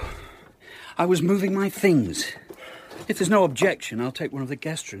 I was moving my things. If there's no objection, I'll take one of the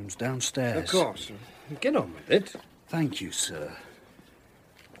guest rooms downstairs. Of course. Get on with it. Thank you, sir.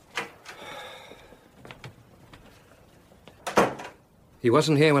 He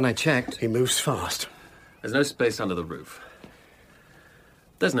wasn't here when I checked. He moves fast. There's no space under the roof.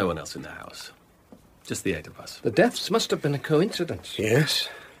 There's no one else in the house. Just the 8 of us. The deaths must have been a coincidence. Yes.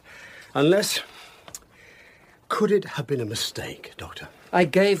 Unless... Could it have been a mistake, Doctor? I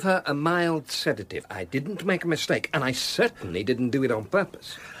gave her a mild sedative. I didn't make a mistake, and I certainly didn't do it on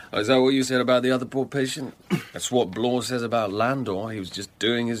purpose. Oh, is that what you said about the other poor patient? That's what Blore says about Landor. He was just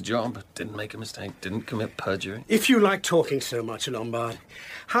doing his job, didn't make a mistake, didn't commit perjury. If you like talking so much, Lombard,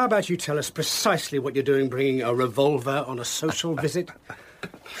 how about you tell us precisely what you're doing bringing a revolver on a social visit?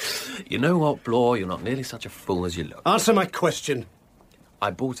 You know what, Blore? You're not nearly such a fool as you look. Answer my question.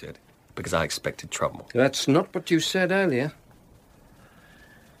 I bought it because I expected trouble. That's not what you said earlier.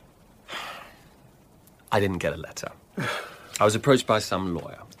 I didn't get a letter. I was approached by some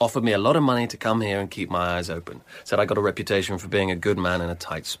lawyer, offered me a lot of money to come here and keep my eyes open. Said I got a reputation for being a good man in a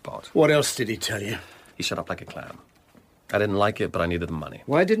tight spot. What else did he tell you? He shut up like a clam. I didn't like it, but I needed the money.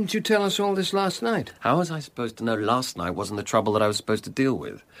 Why didn't you tell us all this last night? How was I supposed to know last night wasn't the trouble that I was supposed to deal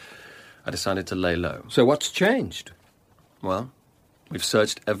with? I decided to lay low. So what's changed? Well, we've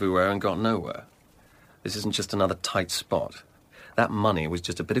searched everywhere and got nowhere. This isn't just another tight spot. That money was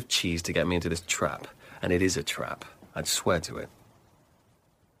just a bit of cheese to get me into this trap. And it is a trap. I'd swear to it.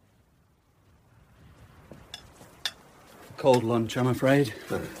 Cold lunch, I'm afraid.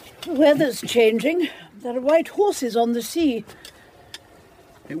 The weather's changing. There are white horses on the sea.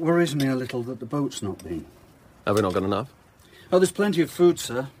 It worries me a little that the boat's not been. Have we not got enough? Oh, there's plenty of food,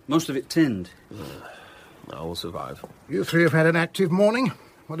 sir. Most of it tinned. I will survive. You three have had an active morning.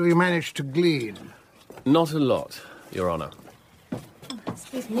 What have you managed to glean? Not a lot, Your Honour.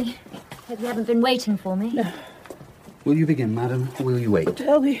 Excuse me. Hope you haven't been waiting for me. No. Will you begin, madam, or will you wait?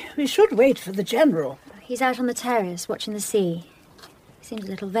 Well, we should wait for the General. He's out on the terrace watching the sea. He seems a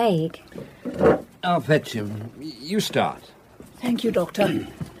little vague. I'll fetch him. You start. Thank you, Doctor.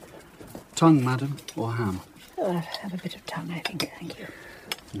 Tongue, madam, or ham? Oh, I'll have a bit of tongue, I think. Thank you.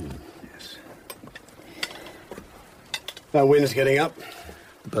 Yes. That wind's getting up.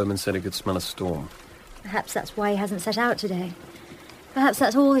 The boatman said he could smell a storm. Perhaps that's why he hasn't set out today. Perhaps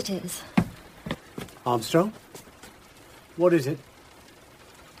that's all it is. Armstrong? What is it?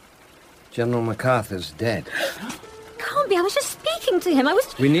 General MacArthur's dead. Can't be. I was just speaking to him.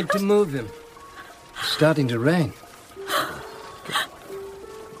 We need to move him. It's starting to rain.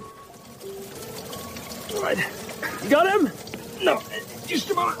 All right. You got him? No, just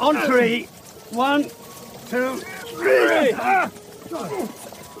a moment. On 3. 1, 2, 3.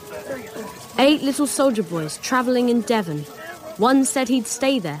 8 little soldier boys travelling in Devon. One said he'd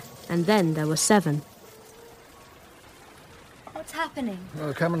stay there, and then there were 7. What's happening?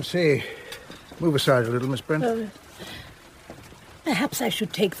 Well, come and see. Move aside a little, Miss Brent. Perhaps I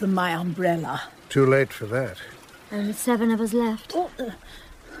should take them my umbrella. Too late for that. Only 7 of us left. Oh,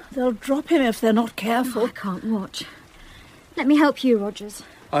 they'll drop him if they're not careful. Oh, I can't watch. Let me help you, Rogers.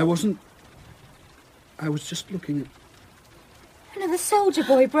 I wasn't... I was just looking at... Another soldier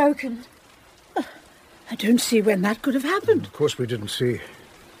boy broken. I don't see when that could have happened. Of course we didn't see.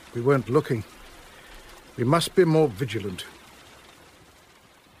 We weren't looking. We must be more vigilant.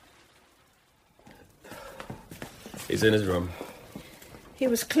 He's in his room. He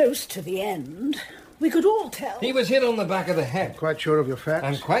was close to the end. We could all tell. He was hit on the back of the head. Quite sure of your facts?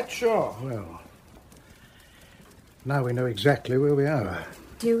 I'm quite sure. Well, now we know exactly where we are.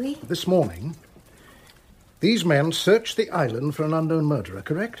 Do we? This morning, these men searched the island for an unknown murderer,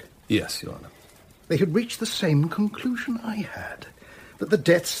 correct? Yes, Your Honour. They had reached the same conclusion I had, that the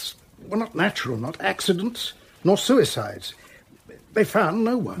deaths were not natural, not accidents, nor suicides. They found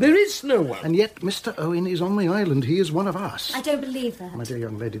no one. There is no one. And yet Mr. Owen is on the island. He is one of us. I don't believe that. My dear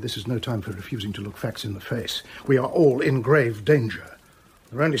young lady, this is no time for refusing to look facts in the face. We are all in grave danger.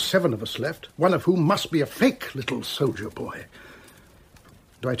 There are only 7 of us left, one of whom must be a fake little soldier boy.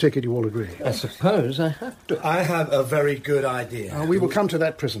 Do I take it you all agree? I suppose I have to. I have a very good idea. We will come to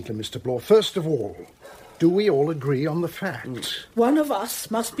that presently, Mr. Blore. First of all, do we all agree on the facts? One of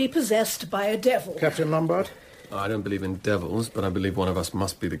us must be possessed by a devil. Captain Lombard? I don't believe in devils, but I believe one of us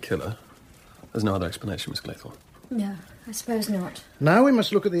must be the killer. There's no other explanation, Miss Claythorne. No, I suppose not. Now we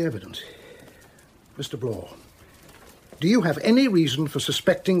must look at the evidence. Mr. Blore, do you have any reason for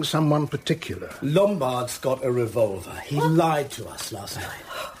suspecting someone particular? Lombard's got a revolver. He lied to us last night.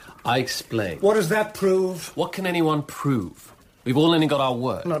 I explained. What does that prove? What can anyone prove? We've all only got our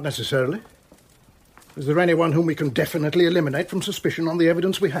word. Not necessarily. Is there anyone whom we can definitely eliminate from suspicion on the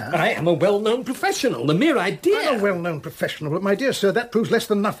evidence we have? I am a well-known professional. The mere idea... I'm a well-known professional, but my dear sir, that proves less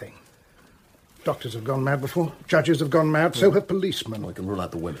than nothing. Doctors have gone mad before. Judges have gone mad. So have policemen. We can rule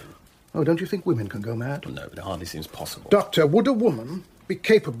out the women. Oh, don't you think women can go mad? No, but it hardly seems possible. Doctor, would a woman be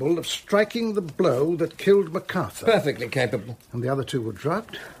capable of striking the blow that killed MacArthur? Perfectly capable. And the other two were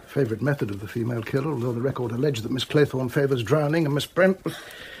drugged? Favourite method of the female killer, although the record alleged that Miss Claythorne favours drowning and Miss Brent was...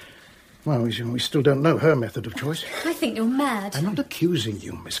 Well, we still don't know her method of choice. I think you're mad. I'm not accusing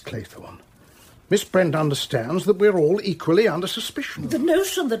you, Miss Claythorne. Miss Brent understands that we're all equally under suspicion. The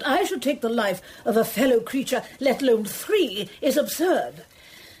notion that I should take the life of a fellow creature, let alone 3, is absurd.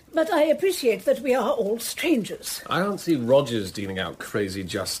 But I appreciate that we are all strangers. I don't see Rogers dealing out crazy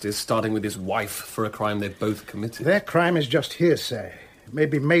justice, starting with his wife for a crime they both committed. Their crime is just hearsay. It may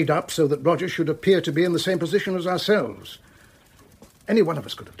be made up so that Rogers should appear to be in the same position as ourselves. Any one of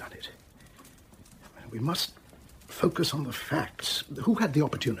us could have done it. We must focus on the facts. Who had the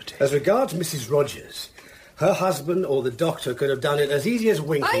opportunity? As regards Mrs. Rogers, her husband or the doctor could have done it as easy as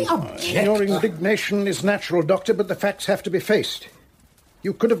winking. I object. Your indignation is natural, Doctor, but the facts have to be faced.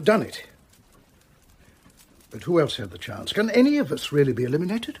 You could have done it. But who else had the chance? Can any of us really be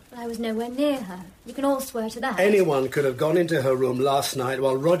eliminated? I was nowhere near her. You can all swear to that. Anyone could have gone into her room last night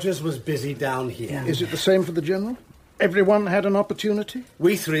while Rogers was busy down here. Is it the same for the General? Everyone had an opportunity?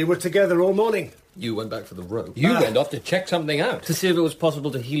 We 3 were together all morning. You went back for the rope. You went off to check something out. To see if it was possible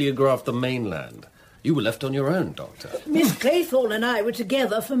to heliograph the mainland. You were left on your own, Doctor. Miss Claythorne and I were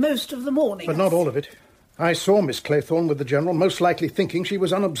together for most of the morning. But not all of it. I saw Miss Claythorne with the General, most likely thinking she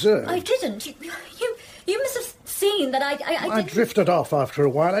was unobserved. I didn't. You must have seen that I drifted off after a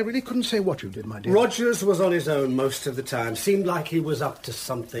while. I really couldn't say what you did, my dear. Rogers was on his own most of the time. Seemed like he was up to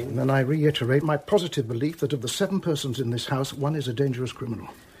something. And then I reiterate my positive belief that of the 7 persons in this house, 1 is a dangerous criminal.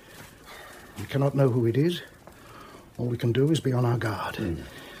 We cannot know who it is. All we can do is be on our guard.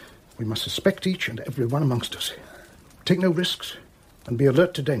 We must suspect each and every one amongst us. Take no risks and be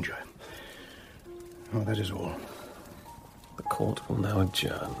alert to danger. Oh, that is all. The court will now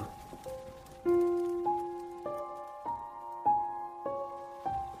adjourn.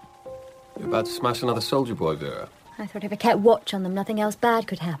 You're about to smash another soldier boy, Vera. I thought if I kept watch on them, nothing else bad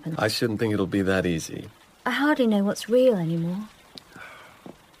could happen. I shouldn't think it'll be that easy. I hardly know what's real anymore.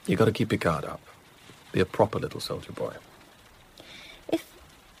 You got to keep your guard up. Be a proper little soldier boy.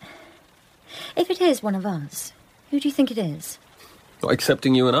 If it is one of us, who do you think it is? Not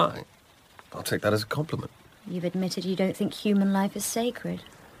excepting you and I. I'll take that as a compliment. You've admitted you don't think human life is sacred.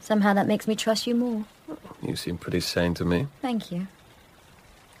 Somehow that makes me trust you more. You seem pretty sane to me. Thank you.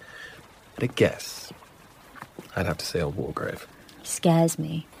 At a guess, I'd have to say old Wargrave. Scares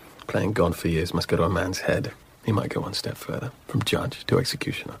me. Playing God for years must go to a man's head. He might go one step further, from judge to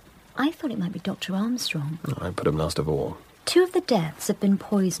executioner. I thought it might be Dr. Armstrong. I put him last of all. 2 of the deaths have been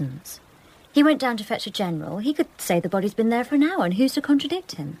poisons. He went down to fetch a general. He could say the body's been there for an hour, and who's to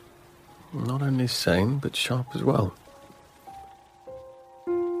contradict him? Not only sane, but sharp as well.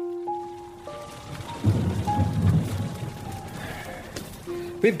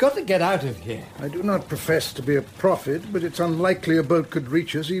 We've got to get out of here. I do not profess to be a prophet, but it's unlikely a boat could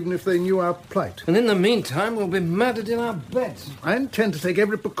reach us even if they knew our plight. And in the meantime, we'll be murdered in our beds. I intend to take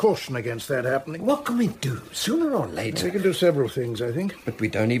every precaution against that happening. What can we do, sooner or later? We can do several things, I think. But we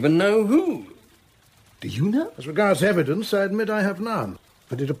don't even know who. Do you know? As regards evidence, I admit I have none.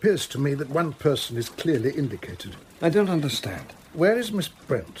 But it appears to me that one person is clearly indicated. I don't understand. Where is Miss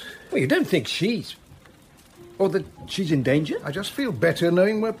Brent? Well, you don't think she's... Or that she's in danger? I just feel better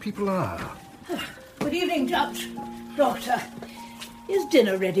knowing where people are. Good evening, Judge. Doctor, is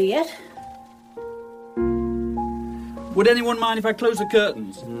dinner ready yet? Would anyone mind if I close the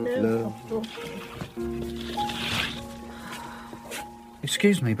curtains? No.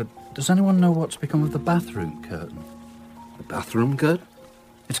 Excuse me, but does anyone know what's become of the bathroom curtain? The bathroom curtain?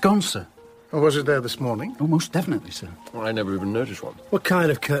 It's gone, sir. Or was it there this morning? Oh, most definitely, sir. Well, I never even noticed one. What kind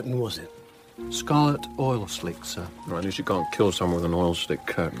of curtain was it? Scarlet oil slick, sir. Well, at least you can't kill someone with an oil slick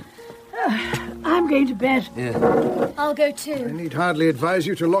curtain. I'm going to bed. Yeah. I'll go too. I need hardly advise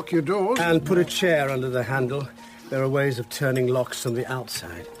you to lock your doors. And put a chair under the handle. There are ways of turning locks from the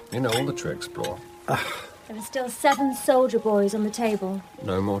outside. You know all the tricks, Blore. There are still 7 soldier boys on the table.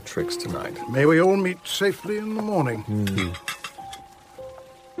 No more tricks tonight. May we all meet safely in the morning.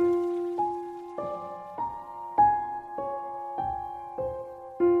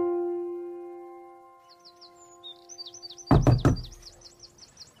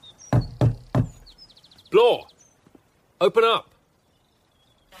 Blore! Open up!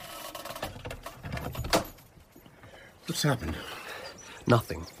 What's happened?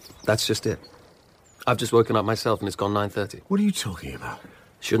 Nothing. That's just it. I've just woken up myself and it's gone 9:30. What are you talking about?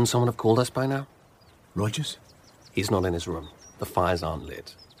 Shouldn't someone have called us by now? Rogers? He's not in his room. The fires aren't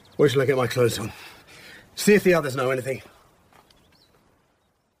lit. Wait till I get my clothes on. See if the others know anything.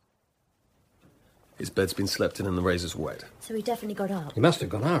 His bed's been slept in and the razor's wet. So he definitely got up. He must have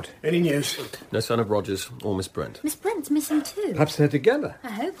gone out. Any news? No sign of Rogers or Miss Brent. Miss Brent's missing too. Perhaps they're together. I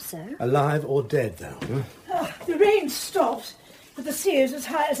hope so. Alive or dead, though. The rain stopped, but the sea is as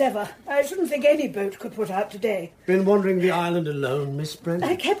high as ever. I shouldn't think any boat could put out today. Been wandering the island alone, Miss Brent?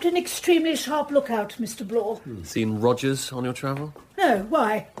 I kept an extremely sharp lookout, Mr. Blore. Seen Rogers on your travel? No,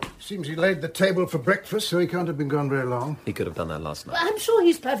 why? Seems he laid the table for breakfast, so he can't have been gone very long. He could have done that last night. I'm sure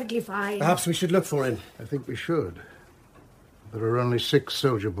he's perfectly fine. Perhaps we should look for him. I think we should. There are only 6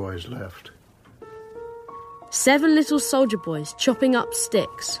 soldier boys left. 7 little soldier boys chopping up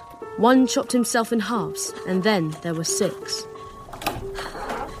sticks. One chopped himself in halves, and then there were 6.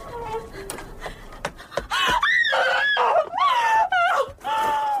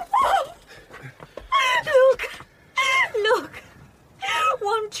 Look!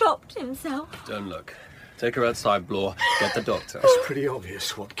 One chopped himself. Don't look. Take her outside, Blore. Get the doctor. It's pretty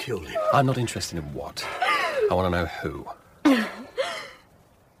obvious what killed him. I'm not interested in what. I want to know who.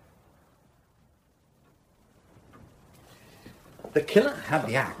 The killer had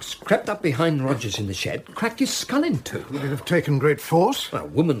the axe, crept up behind Rogers in the shed, cracked his skull in two. Would it have taken great force? Well, a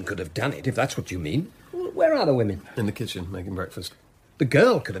woman could have done it, if that's what you mean. Where are the women? In the kitchen, making breakfast. The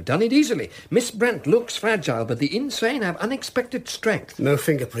girl could have done it easily. Miss Brent looks fragile, but the insane have unexpected strength. No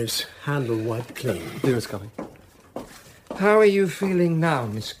fingerprints. Handle wiped clean. Vera's coming. How are you feeling now,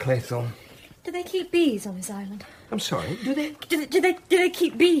 Miss Claythorne? Do they keep bees on this island? I'm sorry, do they? Do they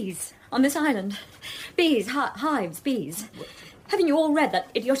keep bees on this island? Bees, hives, bees. Haven't you all read that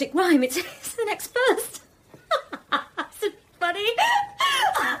idiotic rhyme? It's the next verse. Is it funny? Isn't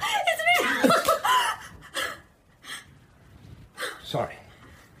it? Sorry.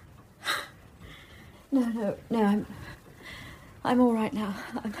 No, I'm all right now.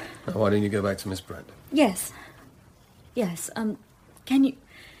 Now, why don't you go back to Miss Brent? Yes. Can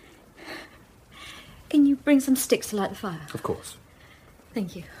you bring some sticks to light the fire? Of course.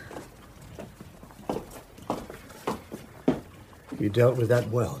 Thank you. You dealt with that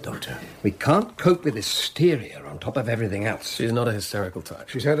well, Doctor. We can't cope with hysteria on top of everything else. She's not a hysterical type.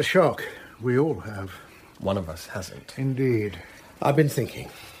 She's had a shock. We all have. One of us hasn't. Indeed. I've been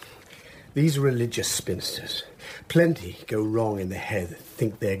thinking. These religious spinsters. Plenty go wrong in their head,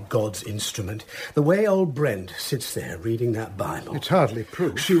 think they're God's instrument. The way old Brent sits there reading that Bible. It's hardly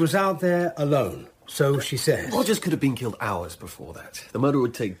proof. She was out there alone, so she says. Rogers could have been killed hours before that. The murderer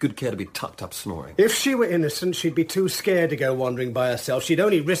would take good care to be tucked up snoring. If she were innocent, she'd be too scared to go wandering by herself. She'd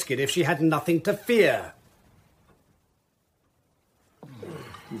only risk it if she had nothing to fear.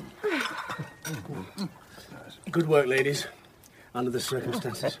 Good work, ladies. Under the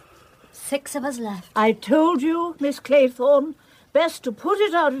circumstances. 6 of us left. I told you, Miss Claythorne, best to put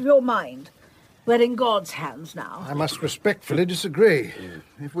it out of your mind. We're in God's hands now. I must respectfully disagree.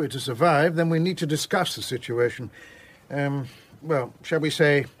 If we're to survive, then we need to discuss the situation. Well, shall we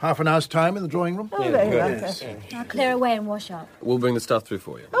say half an hour's time in the drawing room? Oh, very well. Yes. I'll clear away and wash up. We'll bring the stuff through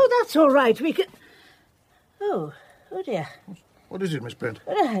for you. Oh, that's all right. We can... Oh dear. What is it, Miss Brent?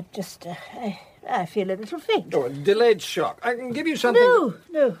 I just... I feel a little faint. Oh, a delayed shock. I can give you something...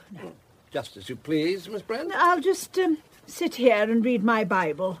 No. Just as you please, Miss Brent. I'll just sit here and read my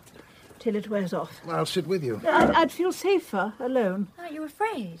Bible till it wears off. I'll sit with you. I'd feel safer alone. Aren't you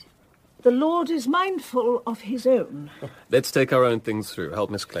afraid? The Lord is mindful of his own. Let's take our own things through. Help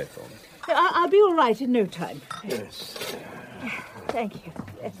Miss Claythorne. I'll be all right in no time. Yes. Thank you.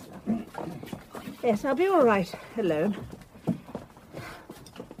 Yes, I'll be all right alone.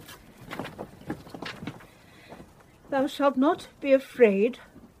 Thou shalt not be afraid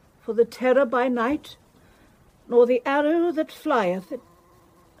for the terror by night, nor the arrow that flieth,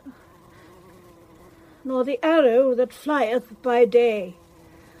 by day,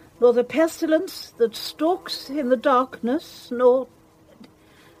 nor the pestilence that stalks in the darkness, nor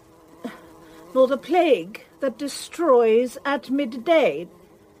the plague that destroys at midday.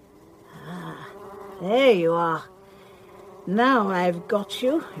 Ah, there you are. Now I've got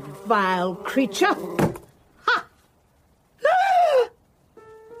you, vile creature.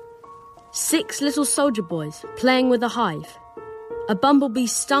 6 little soldier boys playing with a hive. A bumblebee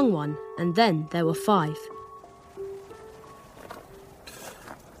stung one, and then there were 5.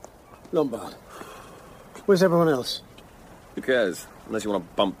 Lombard. Where's everyone else? Who cares? Unless you want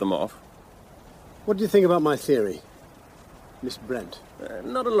to bump them off. What do you think about my theory, Miss Brent?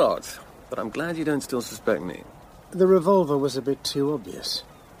 Not a lot, but I'm glad you don't still suspect me. The revolver was a bit too obvious.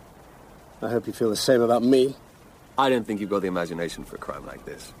 I hope you feel the same about me. I don't think you've got the imagination for a crime like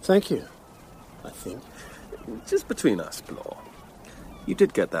this. Thank you, I think. Just between us, Blore. You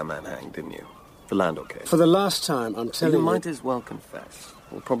did get that man hanged, didn't you? The Landor case. For the last time, I'm telling you... You might as well confess.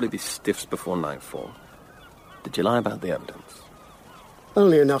 We'll probably be stiffs before nightfall. Did you lie about the evidence?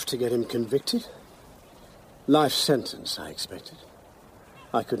 Only enough to get him convicted. Life sentence, I expected.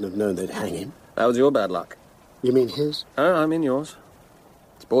 I couldn't have known they'd hang him. That was your bad luck. You mean his? Oh, I mean yours.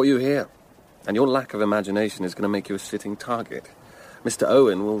 It's brought you here. And your lack of imagination is going to make you a sitting target. Mr.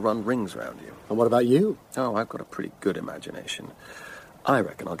 Owen will run rings round you. And what about you? Oh, I've got a pretty good imagination. I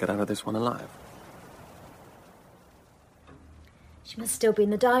reckon I'll get out of this one alive. She must still be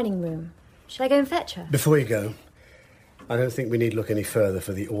in the dining room. Shall I go and fetch her? Before you go, I don't think we need look any further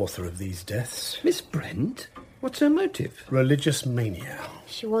for the author of these deaths. Miss Brent? What's her motive? Religious mania.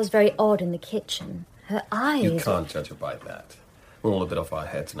 She was very odd in the kitchen. Her eyes... You can't judge her by that. We're all a bit off our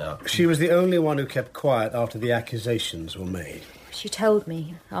heads now. She was the only one who kept quiet after the accusations were made. She told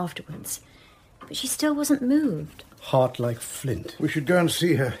me afterwards. But she still wasn't moved. Heart like flint. We should go and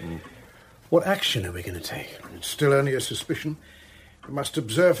see her. What action are we going to take? It's still only a suspicion. We must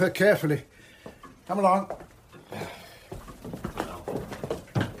observe her carefully. Come along.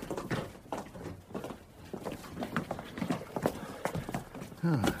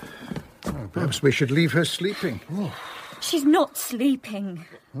 Perhaps we should leave her sleeping. She's not sleeping.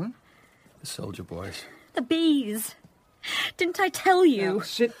 The soldier boys. The bees. Didn't I tell you? Now,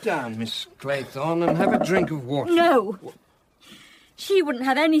 sit down, Miss Claythorne, and have a drink of water. No. She wouldn't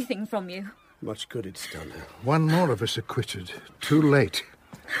have anything from you. Much good it's done her. One more of us acquitted. Too late.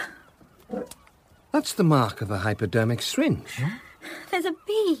 That's the mark of a hypodermic syringe. There's a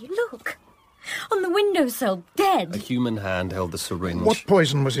bee. Look. On the windowsill, dead. A human hand held the syringe. What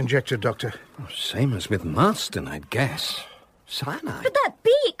poison was injected, Doctor? Same as with Marston, I'd guess. Cyanide. But that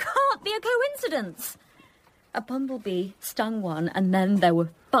bee can't be a coincidence. A bumblebee stung one, and then there were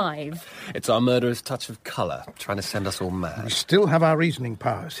 5. It's our murderer's touch of colour, trying to send us all mad. We still have our reasoning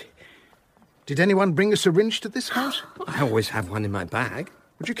powers. Did anyone bring a syringe to this house? I always have one in my bag.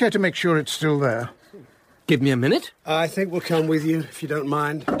 Would you care to make sure it's still there? Give me a minute. I think we'll come with you, if you don't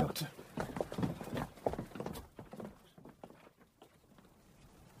mind, Doctor.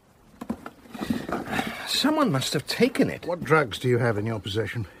 Someone must have taken it. What drugs do you have in your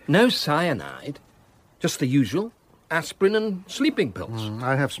possession? No cyanide. Just the usual. Aspirin and sleeping pills.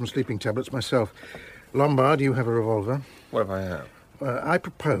 I have some sleeping tablets myself. Lombard, you have a revolver. What if I have? I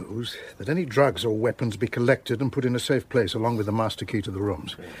propose that any drugs or weapons be collected and put in a safe place along with the master key to the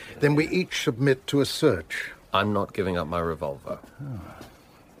rooms. Then we each submit to a search. I'm not giving up my revolver.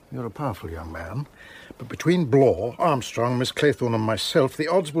 You're a powerful young man. But between Blore, Armstrong, Miss Claythorne and myself, the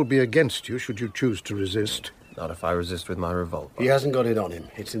odds will be against you should you choose to resist. Not if I resist with my revolver. He hasn't got it on him.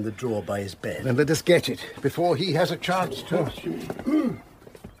 It's in the drawer by his bed. Then let us get it before he has a chance to...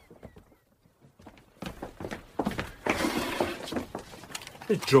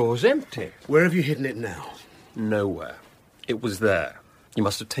 The drawer's empty. Where have you hidden it now? Nowhere. It was there. You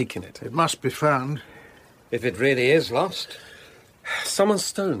must have taken it. It must be found. If it really is lost. Someone's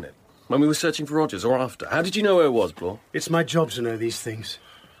stolen it. When we were searching for Rogers, or after. How did you know where it was, Blore? It's my job to know these things.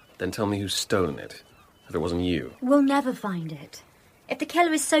 Then tell me who's stolen it. If it wasn't you. We'll never find it. If the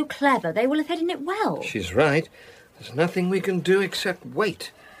killer is so clever, they will have hidden it well. She's right. There's nothing we can do except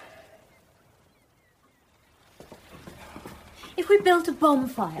wait. If we built a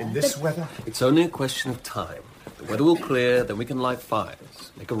bonfire... In this weather? It's only a question of time. The weather will clear, then we can light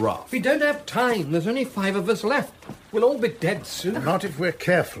fires, make a raft. We don't have time. There's only 5 of us left. We'll all be dead soon. Not if we're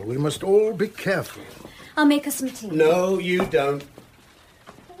careful. We must all be careful. I'll make us some tea. No, you don't.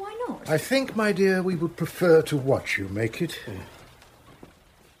 Why not? I think, my dear, we would prefer to watch you make it.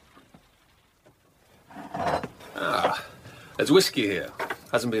 There's whiskey here.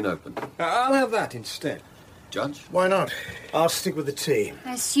 Hasn't been opened. I'll have that instead. Judge? Why not? I'll stick with the tea.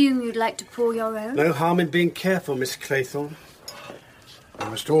 I assume you'd like to pour your own? No harm in being careful, Miss Claythorne. We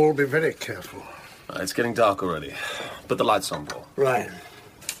must all be very careful. It's getting dark already. Put the lights on, Paul. Right.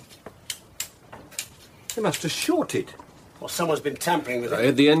 They must have shorted. Well, someone's been tampering with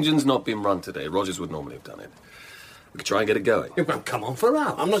it. The engine's not been run today. Rogers would normally have done it. We could try and get it going. It won't come on for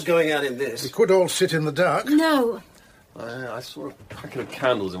hours. I'm not going out in this. We could all sit in the dark. No. I saw a packet of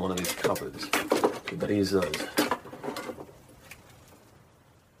candles in one of these cupboards. We better use those.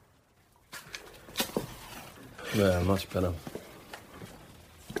 Yeah, much better.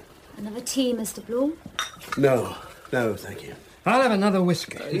 Another tea, Mr. Blore? No, thank you. I'll have another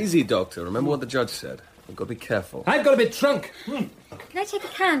whiskey. Easy, Doctor. Remember what the judge said. We've got to be careful. I've got a bit drunk. Can I take a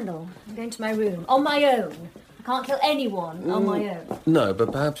candle? I'm going to my room. On my own. I can't kill anyone on my own. No,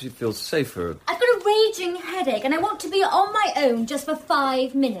 but perhaps you'd feel safer. I've got a raging headache and I want to be on my own just for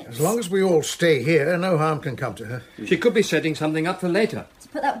 5 minutes. As long as we all stay here, no harm can come to her. She could be setting something up for later. It's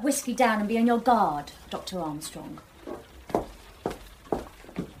put that whiskey down and be on your guard, Dr. Armstrong. Can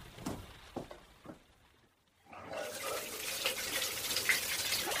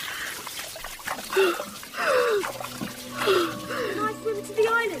I swim to the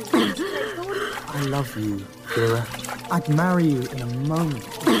island, Mr. Claythorne? I love you, Vera. I'd marry you in a moment.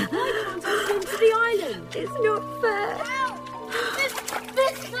 Why can't I swim to the island? It's not fair.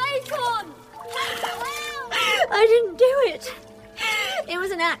 Miss Claythorne! I didn't do it. It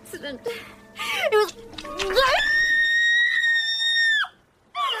was an accident. It was...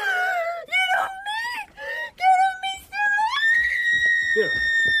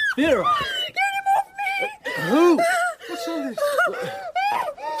 Vera! Get him off me! Who? What's all this?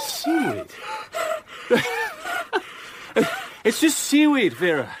 Seaweed? It's just seaweed,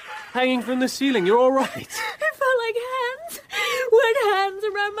 Vera. Hanging from the ceiling. You're all right. It felt like hands. Wet hands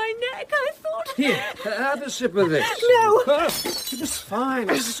around my neck, I thought. Here, have a sip of this. No. It was fine.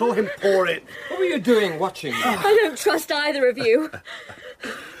 I saw him pour it. What were you doing watching? I don't trust either of you.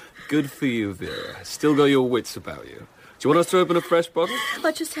 Good for you, Vera. Still got your wits about you. Do you want us to open a fresh bottle?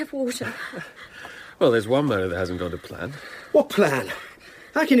 I just have water. Well, there's one murder that hasn't gone to plan. What plan?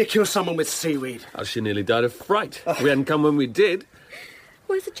 How can you kill someone with seaweed? Oh, she nearly died of fright. We hadn't come when we did.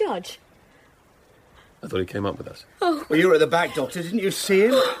 Where's the judge? I thought he came up with us. Oh. Well, you were at the back, Doctor. Didn't you see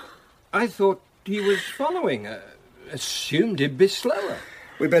him? I thought he was following. Assumed he'd be slower.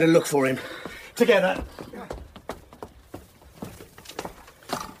 We better look for him. Together.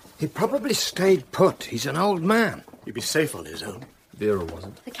 He probably stayed put. He's an old man. He'd be safe on his own. Vera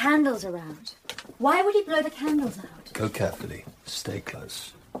wasn't. The candles are out. Why would he blow the candles out? Go carefully. Stay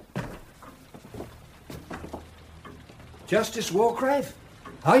close. Justice Wargrave,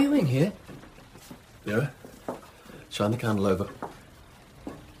 are you in here? Vera, shine the candle over.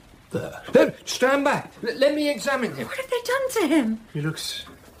 There. No, stand back. Let me examine him. What have they done to him? He looks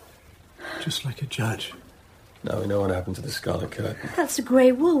just like a judge. Now we know what happened to the Scarlet Curtain. That's a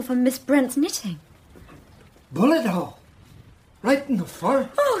grey wool from Miss Brent's knitting. Bullet hole. Right in the forehead.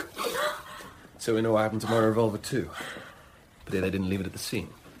 Oh! So we know what happened to my revolver too. But they didn't leave it at the scene.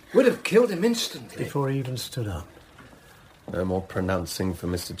 Would have killed him instantly. Before he even stood up. No more pronouncing for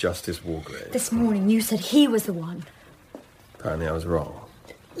Mr. Justice Wargrave. This morning you said he was the one. Apparently I was wrong.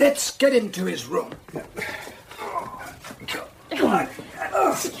 Let's get him to his room. Come on.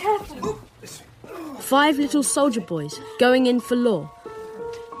 Be careful. 5 little soldier boys going in for law.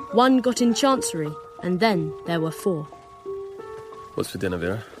 1 got in chancery, and then there were 4. What's for dinner,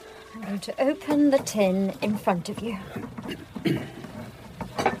 Vera? I'm going to open the tin in front of you.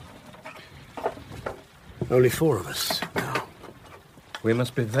 Only 4 of us now. We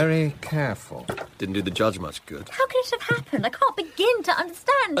must be very careful. Didn't do the judge much good. How could it have happened? I can't begin to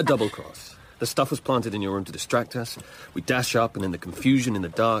understand. A double cross. The stuff was planted in your room to distract us. We dash up, and in the confusion, in the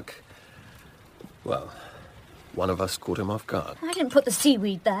dark... Well, one of us caught him off guard. I didn't put the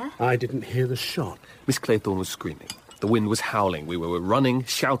seaweed there. I didn't hear the shot. Miss Claythorne was screaming. The wind was howling. We were running,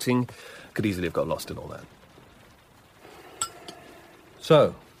 shouting. Could easily have got lost in all that.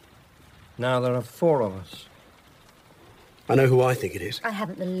 So, now there are 4 of us. I know who I think it is. I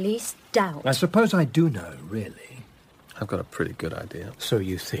haven't the least doubt. I suppose I do know, really. I've got a pretty good idea. So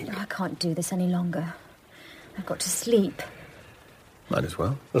you think? I can't do this any longer. I've got to sleep. Might as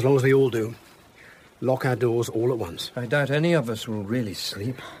well. As long as they all do. Lock our doors all at once. I doubt any of us will really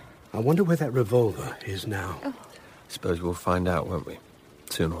sleep. I wonder where that revolver is now. Oh. Suppose we'll find out, won't we?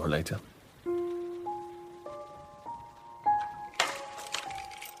 Sooner or later.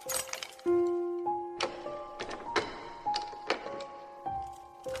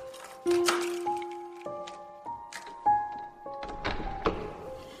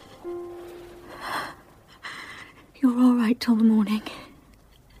 You're all right till the morning.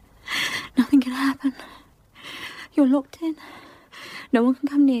 Nothing can happen. You're locked in. No one can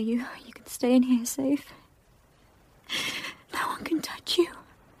come near you. You can stay in here safe. No one can touch you.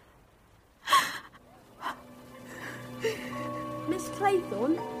 Miss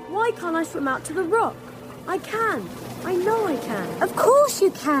Claythorne, why can't I swim out to the rock? I can. I know I can. Of course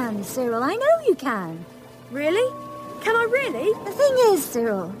you can, Cyril. I know you can. Really? Can I really? The thing is,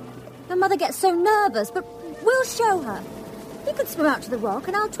 Cyril, your mother gets so nervous, but we'll show her. You can swim out to the rock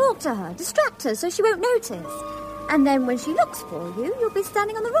and I'll talk to her, distract her so she won't notice. And then when she looks for you, you'll be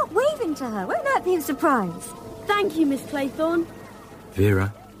standing on the rock waving to her. Won't that be a surprise? Thank you, Miss Claythorne.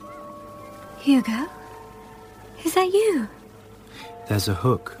 Vera, Hugo? Is that you? there's a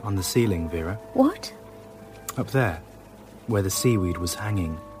hook on the ceiling, Vera. What? Up there, where the seaweed was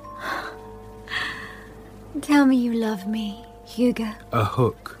hanging. Tell me you love me, Hugo. A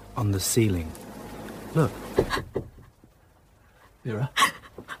hook on the ceiling. Look. Vera?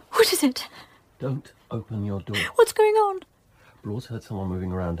 What is it? Don't open your door. What's going on? Blaw's heard someone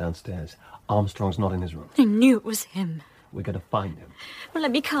moving around downstairs. Armstrong's not in his room. I knew it was him. We're going to find him. Well,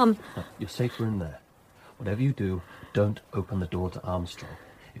 let me come. No, you're safer in there. Whatever you do, don't open the door to Armstrong.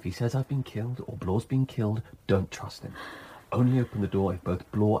 If he says I've been killed or Blaw's been killed, don't trust him. Only open the door if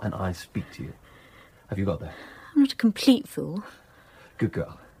both Blaw and I speak to you. Have you got that? I'm not a complete fool. Good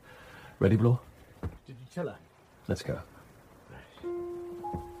girl. Ready, Blaw? Did you tell her? Let's go.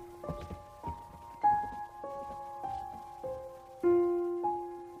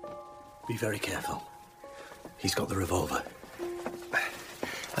 Be very careful. He's got the revolver.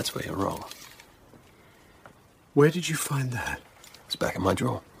 That's where you're wrong. Where did you find that? It's back in my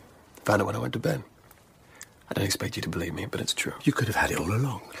drawer. Found it when I went to bed. I don't expect you to believe me, but it's true. You could have had it all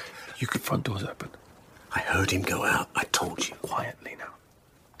along. The front door's open. I heard him go out. I told you. Quietly now.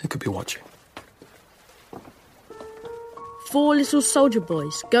 They could be watching. 4 little soldier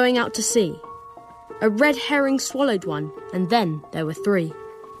boys going out to sea. A red herring swallowed one, and then there were 3.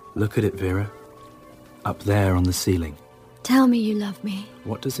 Look at it, Vera. Up there on the ceiling. Tell me you love me.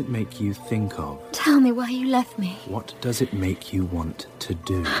 What does it make you think of? Tell me why you left me. What does it make you want to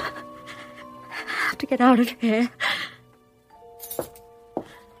do? I have to get out of here.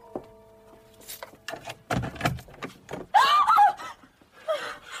 I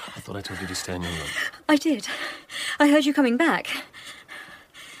thought I told you to stay in your room. I did. I heard you coming back.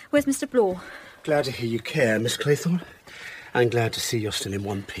 Where's Mr. Blaw? Glad to hear you care, Miss Claythorne. I'm glad to see you're still in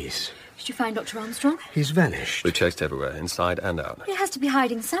one piece. Did you find Dr. Armstrong? He's vanished. We checked everywhere, inside and out. He has to be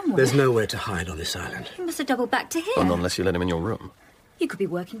hiding somewhere. There's nowhere to hide on this island. He must have doubled back to here. Well, not unless you let him in your room. You could be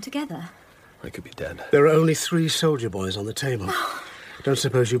working together. He could be dead. There are only 3 soldier boys on the table. Don't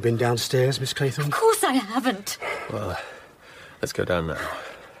suppose you've been downstairs, Miss Claythorne? Of course I haven't. Well, let's go down now.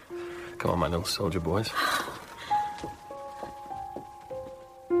 Come on, my little soldier boys.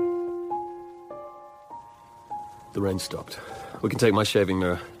 The rain stopped. We can take my shaving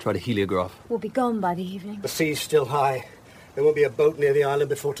mirror, try to heliograph. We'll be gone by the evening. The sea's still high. There won't be a boat near the island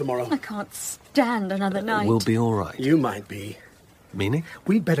before tomorrow. I can't stand another night. We'll be all right. You might be. Meaning?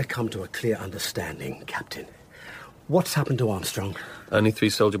 We'd better come to a clear understanding, Captain. What's happened to Armstrong? Only 3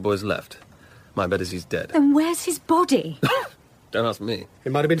 soldier boys left. My bet is he's dead. Then where's his body? Don't ask me. He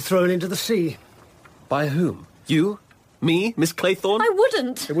might have been thrown into the sea. By whom? You? Me? Miss Claythorne? I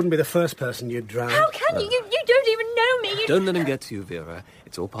wouldn't. It wouldn't be the first person you'd drown. How can you? You don't even know me. Don't let him get to you, Vera.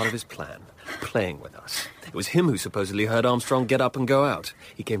 It's all part of his plan. Playing with us. It was him who supposedly heard Armstrong get up and go out.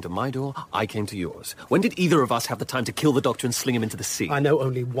 He came to my door, I came to yours. When did either of us have the time to kill the doctor and sling him into the sea? I know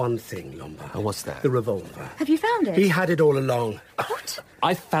only one thing, Lombard. And what's that? The revolver. Have you found it? He had it all along. What?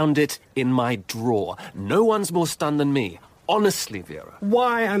 I found it in my drawer. No one's more stunned than me. Honestly, Vera.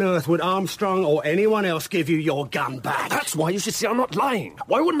 Why on earth would Armstrong or anyone else give you your gun back? That's why you should see I'm not lying.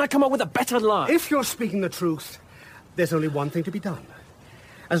 Why wouldn't I come up with a better lie? If you're speaking the truth, there's only one thing to be done.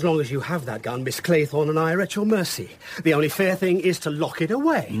 As long as you have that gun, Miss Claythorne and I are at your mercy. The only fair thing is to lock it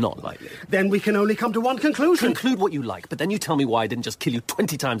away. Not likely. Then we can only come to one conclusion. Conclude what you like, but then you tell me why I didn't just kill you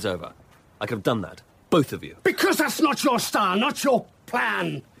 20 times over. I could have done that. Both of you. Because that's not your style, not your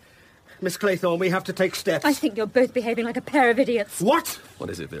plan. Miss Claythorne, we have to take steps. I think you're both behaving like a pair of idiots. What? What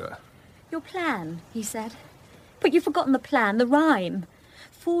is it, Vera? Your plan, he said. But you've forgotten the plan, the rhyme.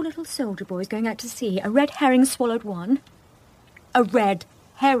 4 little soldier boys going out to sea. A red herring swallowed one. A red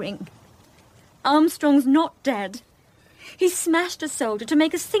herring. Armstrong's not dead. He smashed a soldier to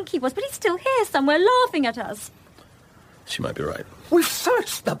make us think he was, but he's still here somewhere laughing at us. She might be right. We've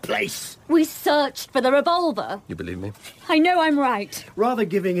searched the place. We searched for the revolver. You believe me? I know I'm right. Rather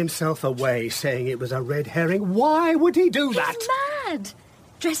giving himself away, saying it was a red herring, why would he do that? He's mad.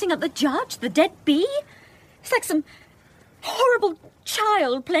 Dressing up the judge, the dead bee. It's like some horrible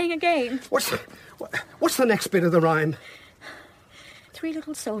child playing a game. What's the next bit of the rhyme? 3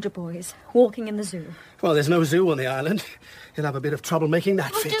 little soldier boys walking in the zoo. Well, there's no zoo on the island. He'll have a bit of trouble making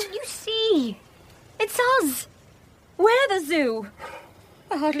that fit. Don't you see? It's us. We're the zoo.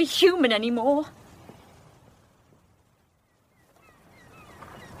 We're hardly human anymore.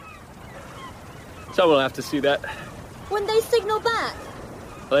 Someone will have to see that. When they signal back?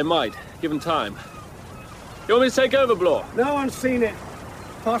 Well, they might, given time. You want me to take over, Blaw? No one's seen it.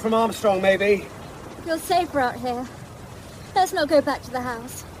 Apart from Armstrong, maybe. You're safer out here. Let's not go back to the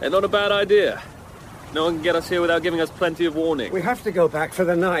house. It's not a bad idea. No one can get us here without giving us plenty of warning. We have to go back for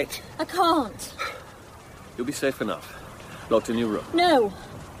the night. I can't. You'll be safe enough. Locked in your room. No.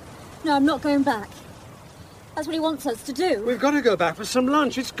 No, I'm not going back. That's what he wants us to do. We've got to go back for some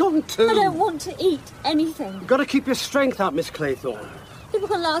lunch. It's gone too. I don't want to eat anything. You've got to keep your strength up, Miss Claythorne. People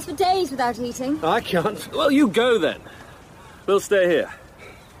can last for days without eating. I can't. Well, you go then. We'll stay here.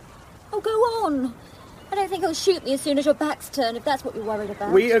 Oh, go on. I don't think he'll shoot me as soon as your back's turned, if that's what you're worried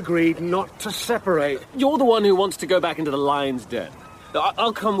about. We agreed not to separate. You're the one who wants to go back into the lion's den.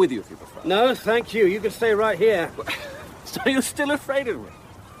 I'll come with you if you prefer. No, thank you. You can stay right here. So you're still afraid of me?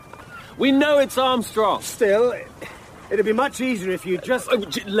 We know it's Armstrong. Still, it'd be much easier if you just...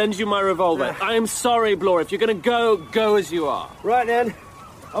 lend you my revolver. I am sorry, Blore. If you're going to go as you are. Right then.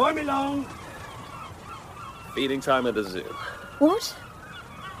 I won't be long. Feeding time at the zoo. What?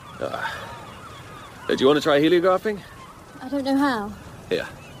 Do you want to try heliographing? I don't know how. Here,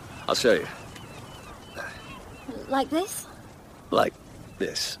 I'll show you. Like this? Like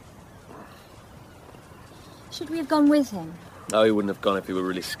this. Should we have gone with him? Oh, he wouldn't have gone if he were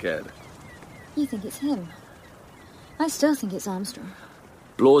really scared. You think it's him? I still think it's Armstrong.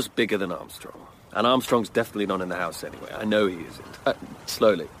 Blore's bigger than Armstrong. And Armstrong's definitely not in the house anyway. I know he isn't.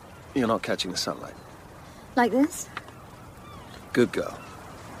 Slowly. You're not catching the sunlight. Like this? Good girl.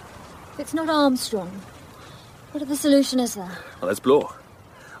 If it's not Armstrong, what other solution is there? Well, that's Blore.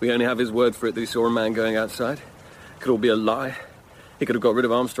 We only have his word for it that he saw a man going outside. Could all be a lie. He could have got rid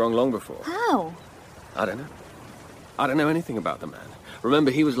of Armstrong long before. How? I don't know. I don't know anything about the man.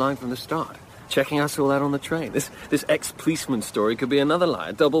 Remember, he was lying from the start, checking us all out on the train. This ex-policeman story could be another lie,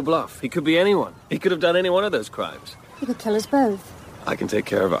 a double bluff. He could be anyone. He could have done any one of those crimes. He could kill us both. I can take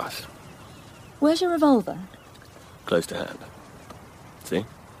care of us. Where's your revolver? Close to hand. See?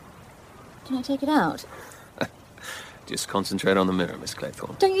 Can I take it out? Just concentrate on the mirror, Miss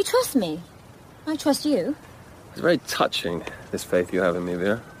Claythorne. Don't you trust me? I trust you. It's very touching, this faith you have in me,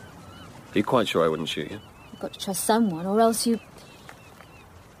 Vera. Are you quite sure I wouldn't shoot you? You've got to trust someone, or else you...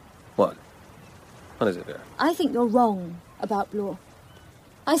 What? What is it, Vera? I think you're wrong about Blore.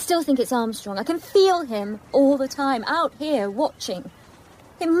 I still think it's Armstrong. I can feel him all the time, out here, watching.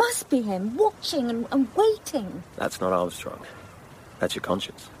 It must be him, watching and waiting. That's not Armstrong. That's your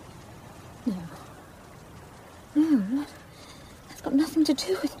conscience. No, that's got nothing to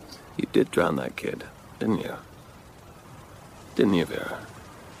do with it. You did drown that kid, didn't you? Didn't you, Vera?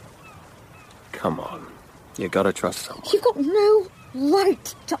 Come on. You gotta trust someone. You've got no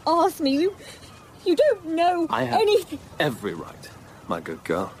right to ask me. You don't know I have anything. Every right, my good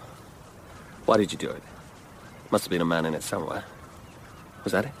girl. Why did you do it? Must have been a man in it somewhere.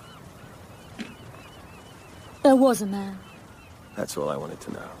 Was that it? There was a man. That's all I wanted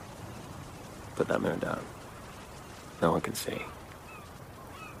to know. Put that mirror down. No one can see.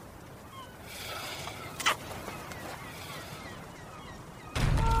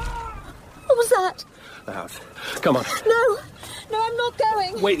 What was that? The house. Come on. No, I'm not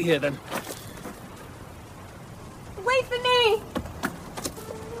going. Wait here, then. Wait for me.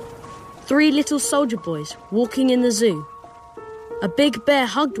 3 little soldier boys walking in the zoo. A big bear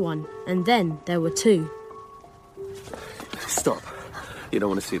hugged one, and then there were 2. Stop. You don't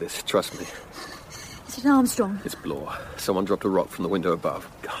want to see this. Trust me. Is it Armstrong? It's Blore. Someone dropped a rock from the window above.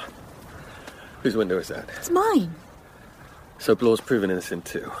 God. Whose window is that? It's mine. So Blore's proven innocent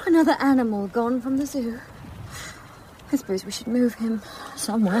too. Another animal gone from the zoo. I suppose we should move him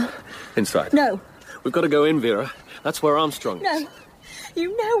somewhere. Inside. No. We've got to go in, Vera. That's where Armstrong is. No.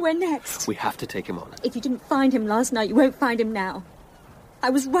 You know where next. We have to take him on. If you didn't find him last night, you won't find him now.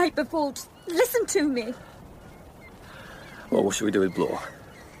 I was right before. Just listen to me. Well, what should we do with Blore?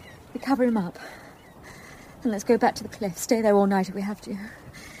 We cover him up. And let's go back to the cliff. Stay there all night if we have to.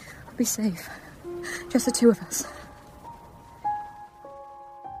 We'll be safe. Just the 2 of us.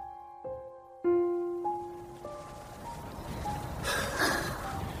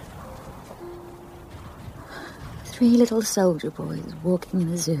 Three little soldier boys walking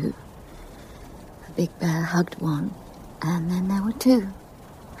in the zoo. A big bear hugged one, and then there were 2.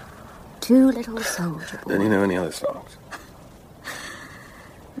 2 little soldier boys. Don't you know any other songs?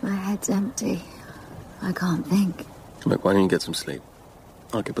 My head's empty. I can't think. Look, why don't you get some sleep?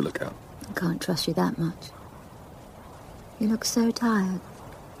 I'll keep a lookout. I can't trust you that much. You look so tired.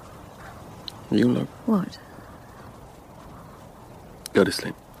 You look. What? Go to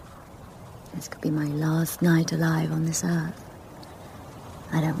sleep. This could be my last night alive on this earth.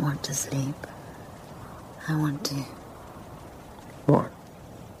 I don't want to sleep. I want to. What?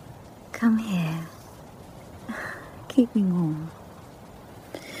 Come here. Keep me warm.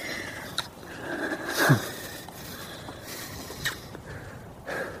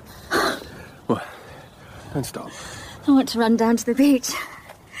 What? Don't stop. I want to run down to the beach.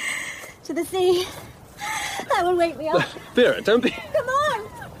 To the sea. That will wake me up. Vera, don't be... Come on!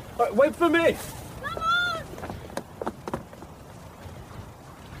 All right, wait for me! Come on!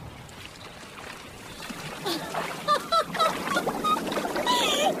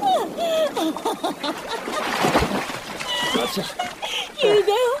 That's it. You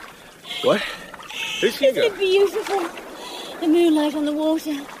know What? Who's Hugo? Isn't it beautiful? The moonlight on the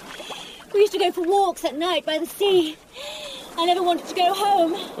water. We used to go for walks at night by the sea. I never wanted to go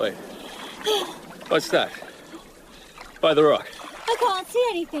home. Wait. What's that? By the rock. I can't see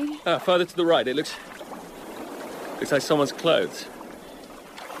anything. Farther to the right. It looks like someone's clothes.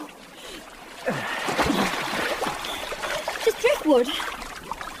 Just driftwood.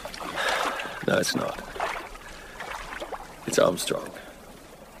 No, it's not. It's Armstrong.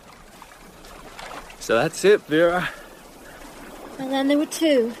 So that's it, Vera. And then there were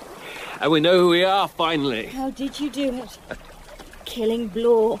two. And we know who we are, finally. How did you do it? Killing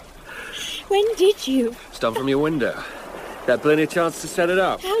Blore. When did you? It's done from your window. Had plenty of chance to set it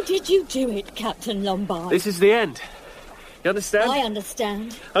up. How did you do it, Captain Lombard? This is the end. You understand? I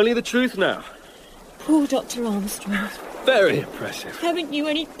understand. Only the truth now. Poor Dr. Armstrong. Very impressive. Haven't you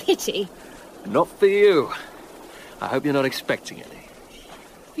any pity? Not for you. I hope you're not expecting any.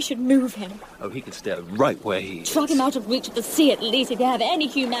 We should move him. Oh, he can stay right where he is. Drag him out of reach of the sea at least if you have any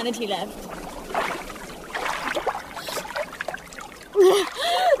humanity left.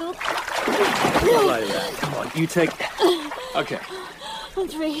 Not like that. Come on, you take... Okay. On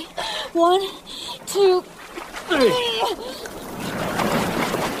 3. 1, 2, 3.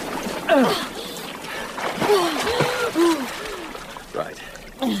 Right.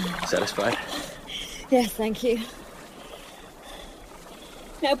 Satisfied? Yes, thank you.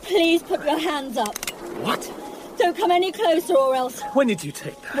 Now, please put your hands up. What? Don't come any closer or else... When did you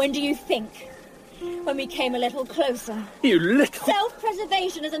take that? When do you think? When we came a little closer. You little...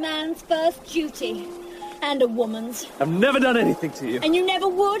 Self-preservation is a man's first duty. And a woman's. I've never done anything to you. And you never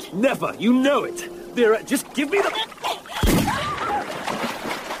would? Never. You know it. Vera, just give me the...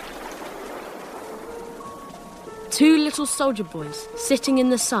 Two little soldier boys sitting in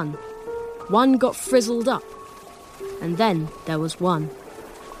the sun. One got frizzled up. And then there was one.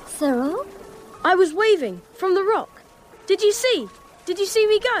 Cyril? I was waving from the rock. Did you see? Did you see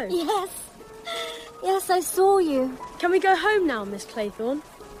me go? Yes. Yes, I saw you. Can we go home now, Miss Claythorne?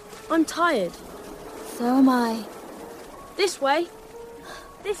 I'm tired. So am I. This way.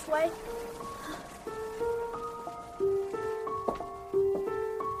 This way.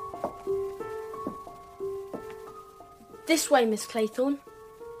 This way, Miss Claythorne.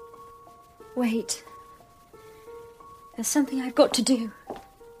 Wait. There's something I've got to do.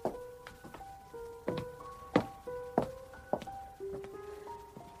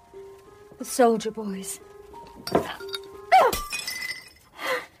 The soldier boys.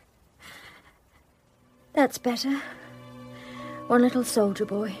 That's better. One little soldier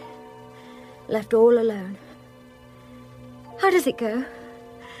boy. Left all alone. How does it go?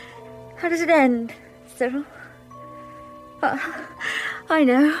 How does it end, Cyril? I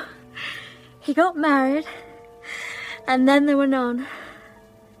know. He got married, and then there were none.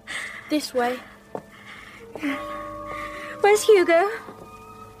 This way. Where's Hugo?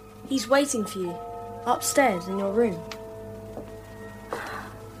 He's waiting for you, upstairs in your room.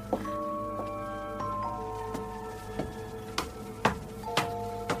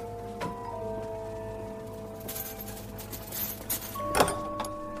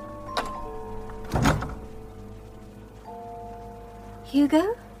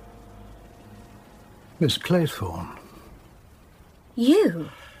 Hugo? Miss Claythorne. You?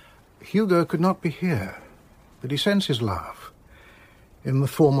 Hugo could not be here, but he sends his love in the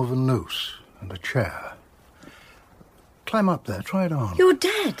form of a noose and a chair. Climb up there, try it on. You're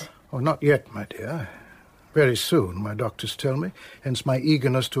dead? Oh, not yet, my dear. Very soon, my doctors tell me, hence my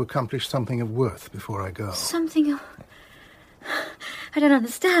eagerness to accomplish something of worth before I go. Something of... I don't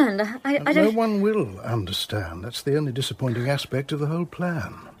understand. I don't... No one will understand. That's the only disappointing aspect of the whole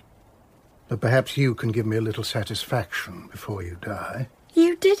plan. But perhaps you can give me a little satisfaction before you die.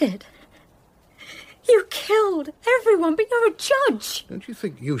 You did it. You killed everyone, but you're a judge. Don't you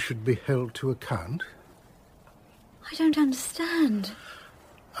think you should be held to account? I don't understand.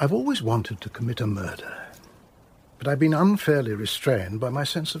 I've always wanted to commit a murder, but I've been unfairly restrained by my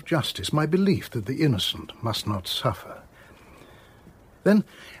sense of justice, my belief that the innocent must not suffer. Then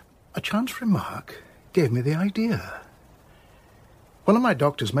a chance remark gave me the idea. One of my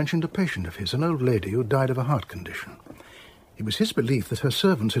doctors mentioned a patient of his, an old lady who died of a heart condition. It was his belief that her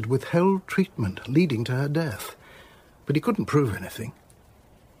servants had withheld treatment, leading to her death, but he couldn't prove anything.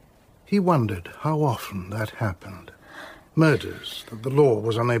 He wondered how often that happened. Murders that the law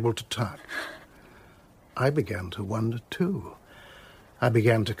was unable to touch. I began to wonder too. I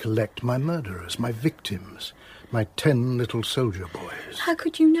began to collect my murderers, my victims, my 10 little soldier boys. How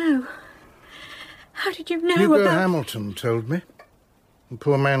could you know? How did you know Hugo about... Hamilton told me. The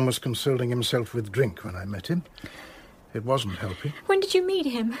poor man was consoling himself with drink when I met him. It wasn't helping. When did you meet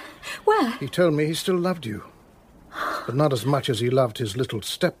him? Where? He told me he still loved you, but not as much as he loved his little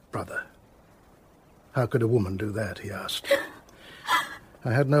stepbrother. How could a woman do that, he asked.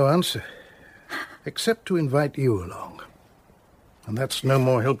 I had no answer, except to invite you along. And that's no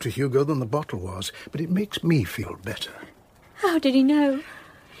more help to Hugo than the bottle was, but it makes me feel better. How did he know?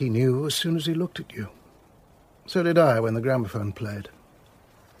 He knew as soon as he looked at you. So did I when the gramophone played.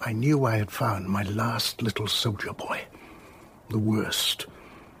 I knew I had found my last little soldier boy. The worst.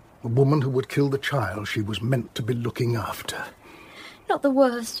 A woman who would kill the child she was meant to be looking after. Not the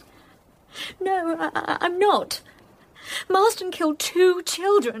worst. No, I'm not. Marston killed 2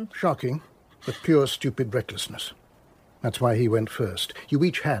 children. Shocking, but pure stupid recklessness. That's why he went first. You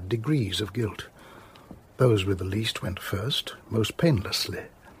each had degrees of guilt. Those with the least went first, most painlessly.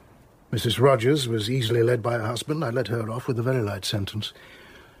 Mrs. Rogers was easily led by her husband. I let her off with a very light sentence.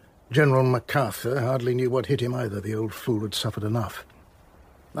 General MacArthur hardly knew what hit him either. The old fool had suffered enough.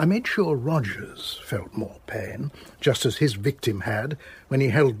 I made sure Rogers felt more pain, just as his victim had when he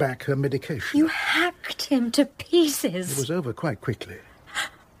held back her medication. You hacked him to pieces. It was over quite quickly.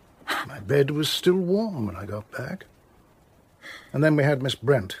 My bed was still warm when I got back. And then we had Miss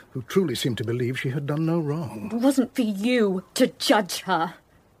Brent, who truly seemed to believe she had done no wrong. It wasn't for you to judge her.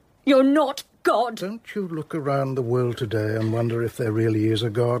 You're not God. Don't you look around the world today and wonder if there really is a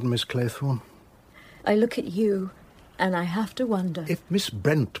God, Miss Claythorne? I look at you, and I have to wonder. If Miss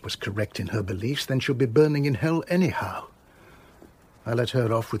Brent was correct in her beliefs, then she'll be burning in hell anyhow. I let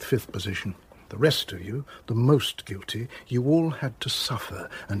her off with 5th position. The rest of you, the most guilty, you all had to suffer.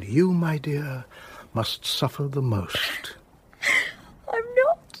 And you, my dear, must suffer the most. I'm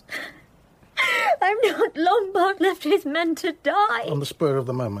not. Lombard left his men to die. On the spur of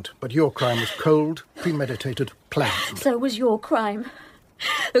the moment. But your crime was cold, premeditated, planned. So was your crime.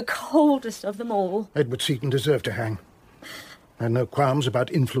 The coldest of them all. Edward Seaton deserved to hang. I had no qualms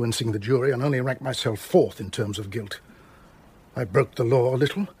about influencing the jury and only ranked myself 4th in terms of guilt. I broke the law a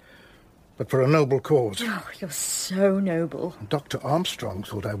little, but for a noble cause. Oh, you're so noble. Dr. Armstrong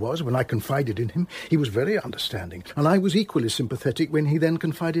thought I was when I confided in him. He was very understanding, and I was equally sympathetic when he then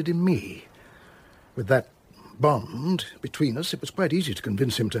confided in me. With that bond between us, it was quite easy to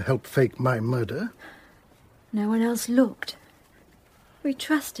convince him to help fake my murder. No one else looked. We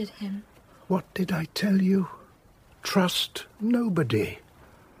trusted him. What did I tell you? Trust nobody.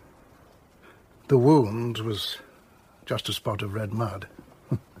 The wound was just a spot of red mud.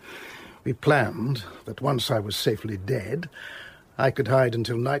 We planned that once I was safely dead, I could hide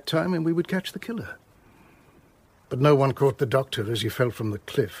until night time and we would catch the killer. But no one caught the doctor as he fell from the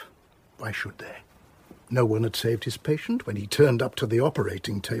cliff. Why should they? No one had saved his patient when he turned up to the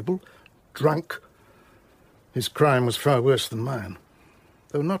operating table, drunk. His crime was far worse than mine,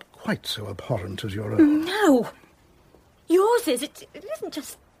 though not quite so abhorrent as your own. No! Yours is. It isn't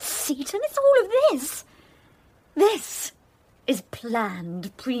just Seaton, it's all of this. This is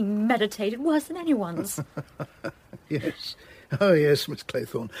planned, premeditated, worse than anyone's. Yes. Oh, yes, Miss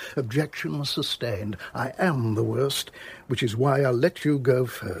Claythorne. Objection sustained. I am the worst, which is why I'll let you go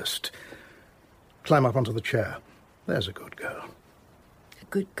first. Climb up onto the chair. There's a good girl. A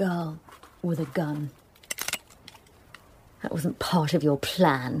good girl with a gun. That wasn't part of your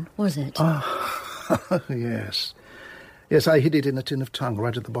plan, was it? Oh, yes. Yes, I hid it in a tin of tongue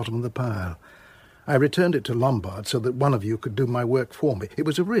right at the bottom of the pile. I returned it to Lombard so that one of you could do my work for me. It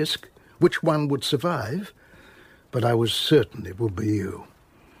was a risk. Which one would survive? But I was certain it would be you.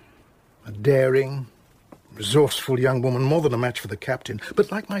 A daring, resourceful young woman, more than a match for the captain,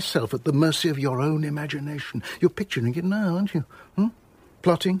 but like myself, at the mercy of your own imagination. You're picturing it now, aren't you?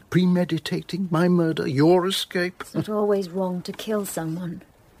 Plotting, premeditating, my murder, your escape. It's not always wrong to kill someone.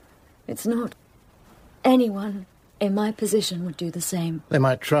 It's not. Anyone in my position would do the same. They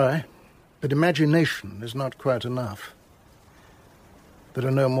might try, but imagination is not quite enough. There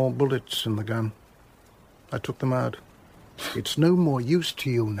are no more bullets in the gun. I took them out. It's no more use to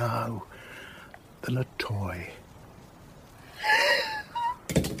you now than a toy.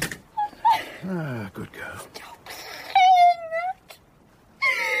 Ah, good girl. Stop saying that.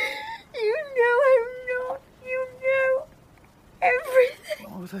 You know I'm not. You know everything.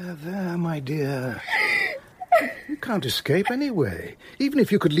 Oh, there, my dear. You can't escape anyway. Even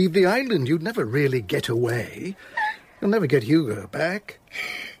if you could leave the island, you'd never really get away. You'll never get Hugo back.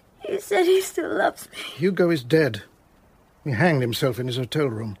 You said he still loves me. Hugo is dead. He hanged himself in his hotel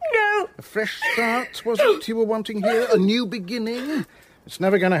room. No. A fresh start, was it you were wanting here? A new beginning? It's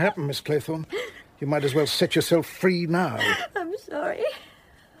never going to happen, Miss Claythorne. You might as well set yourself free now. I'm sorry.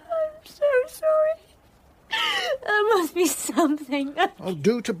 I'm so sorry. There must be something. I'll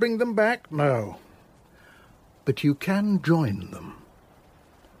do to bring them back? No. But you can join them.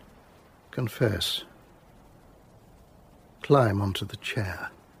 Confess. Climb onto the chair.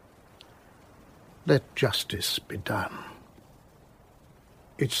 Let justice be done.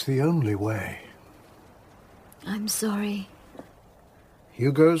 It's the only way. I'm sorry.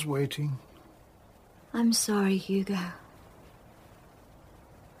 Hugo's waiting. I'm sorry, Hugo.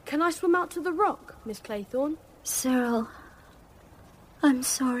 Can I swim out to the rock, Miss Claythorne? Cyril, I'm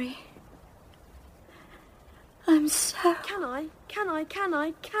sorry. I'm so... Can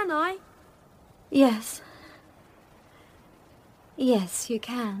I? Yes. Yes, you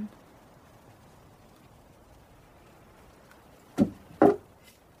can.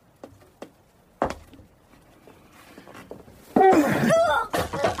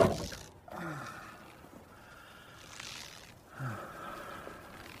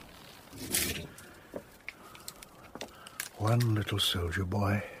 One little soldier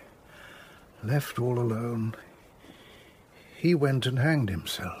boy, left all alone. He went and hanged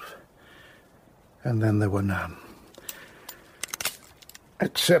himself. And then there were none.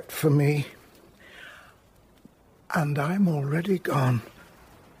 Except for me. And I'm already gone.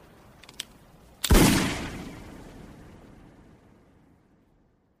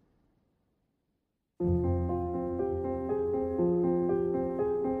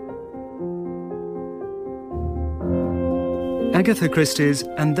 Agatha Christie's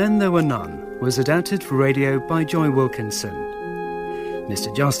And Then There Were None was adapted for radio by Joy Wilkinson.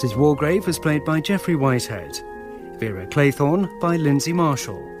 Mr. Justice Wargrave was played by Geoffrey Whitehead, Vera Claythorne by Lindsay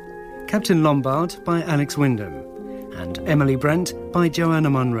Marshall, Captain Lombard by Alex Wyndham, and Emily Brent by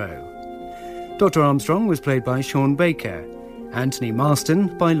Joanna Munro. Dr. Armstrong was played by Sean Baker, Anthony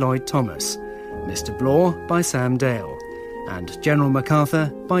Marston by Lloyd Thomas, Mr. Blore by Sam Dale, and General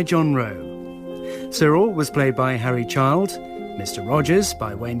MacArthur by John Rowe. Cyril was played by Harry Child, Mr. Rogers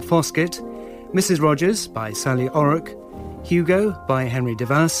by Wayne Foskett, Mrs. Rogers by Sally Orrock, Hugo by Henry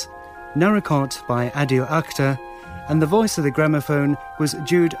DeVas, Narakot by Adil Akhtar, and the voice of the gramophone was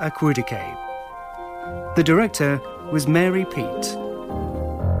Jude Akwudike. The director was Mary Peet.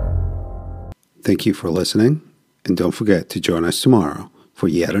 Thank you for listening, and don't forget to join us tomorrow for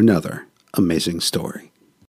yet another amazing story.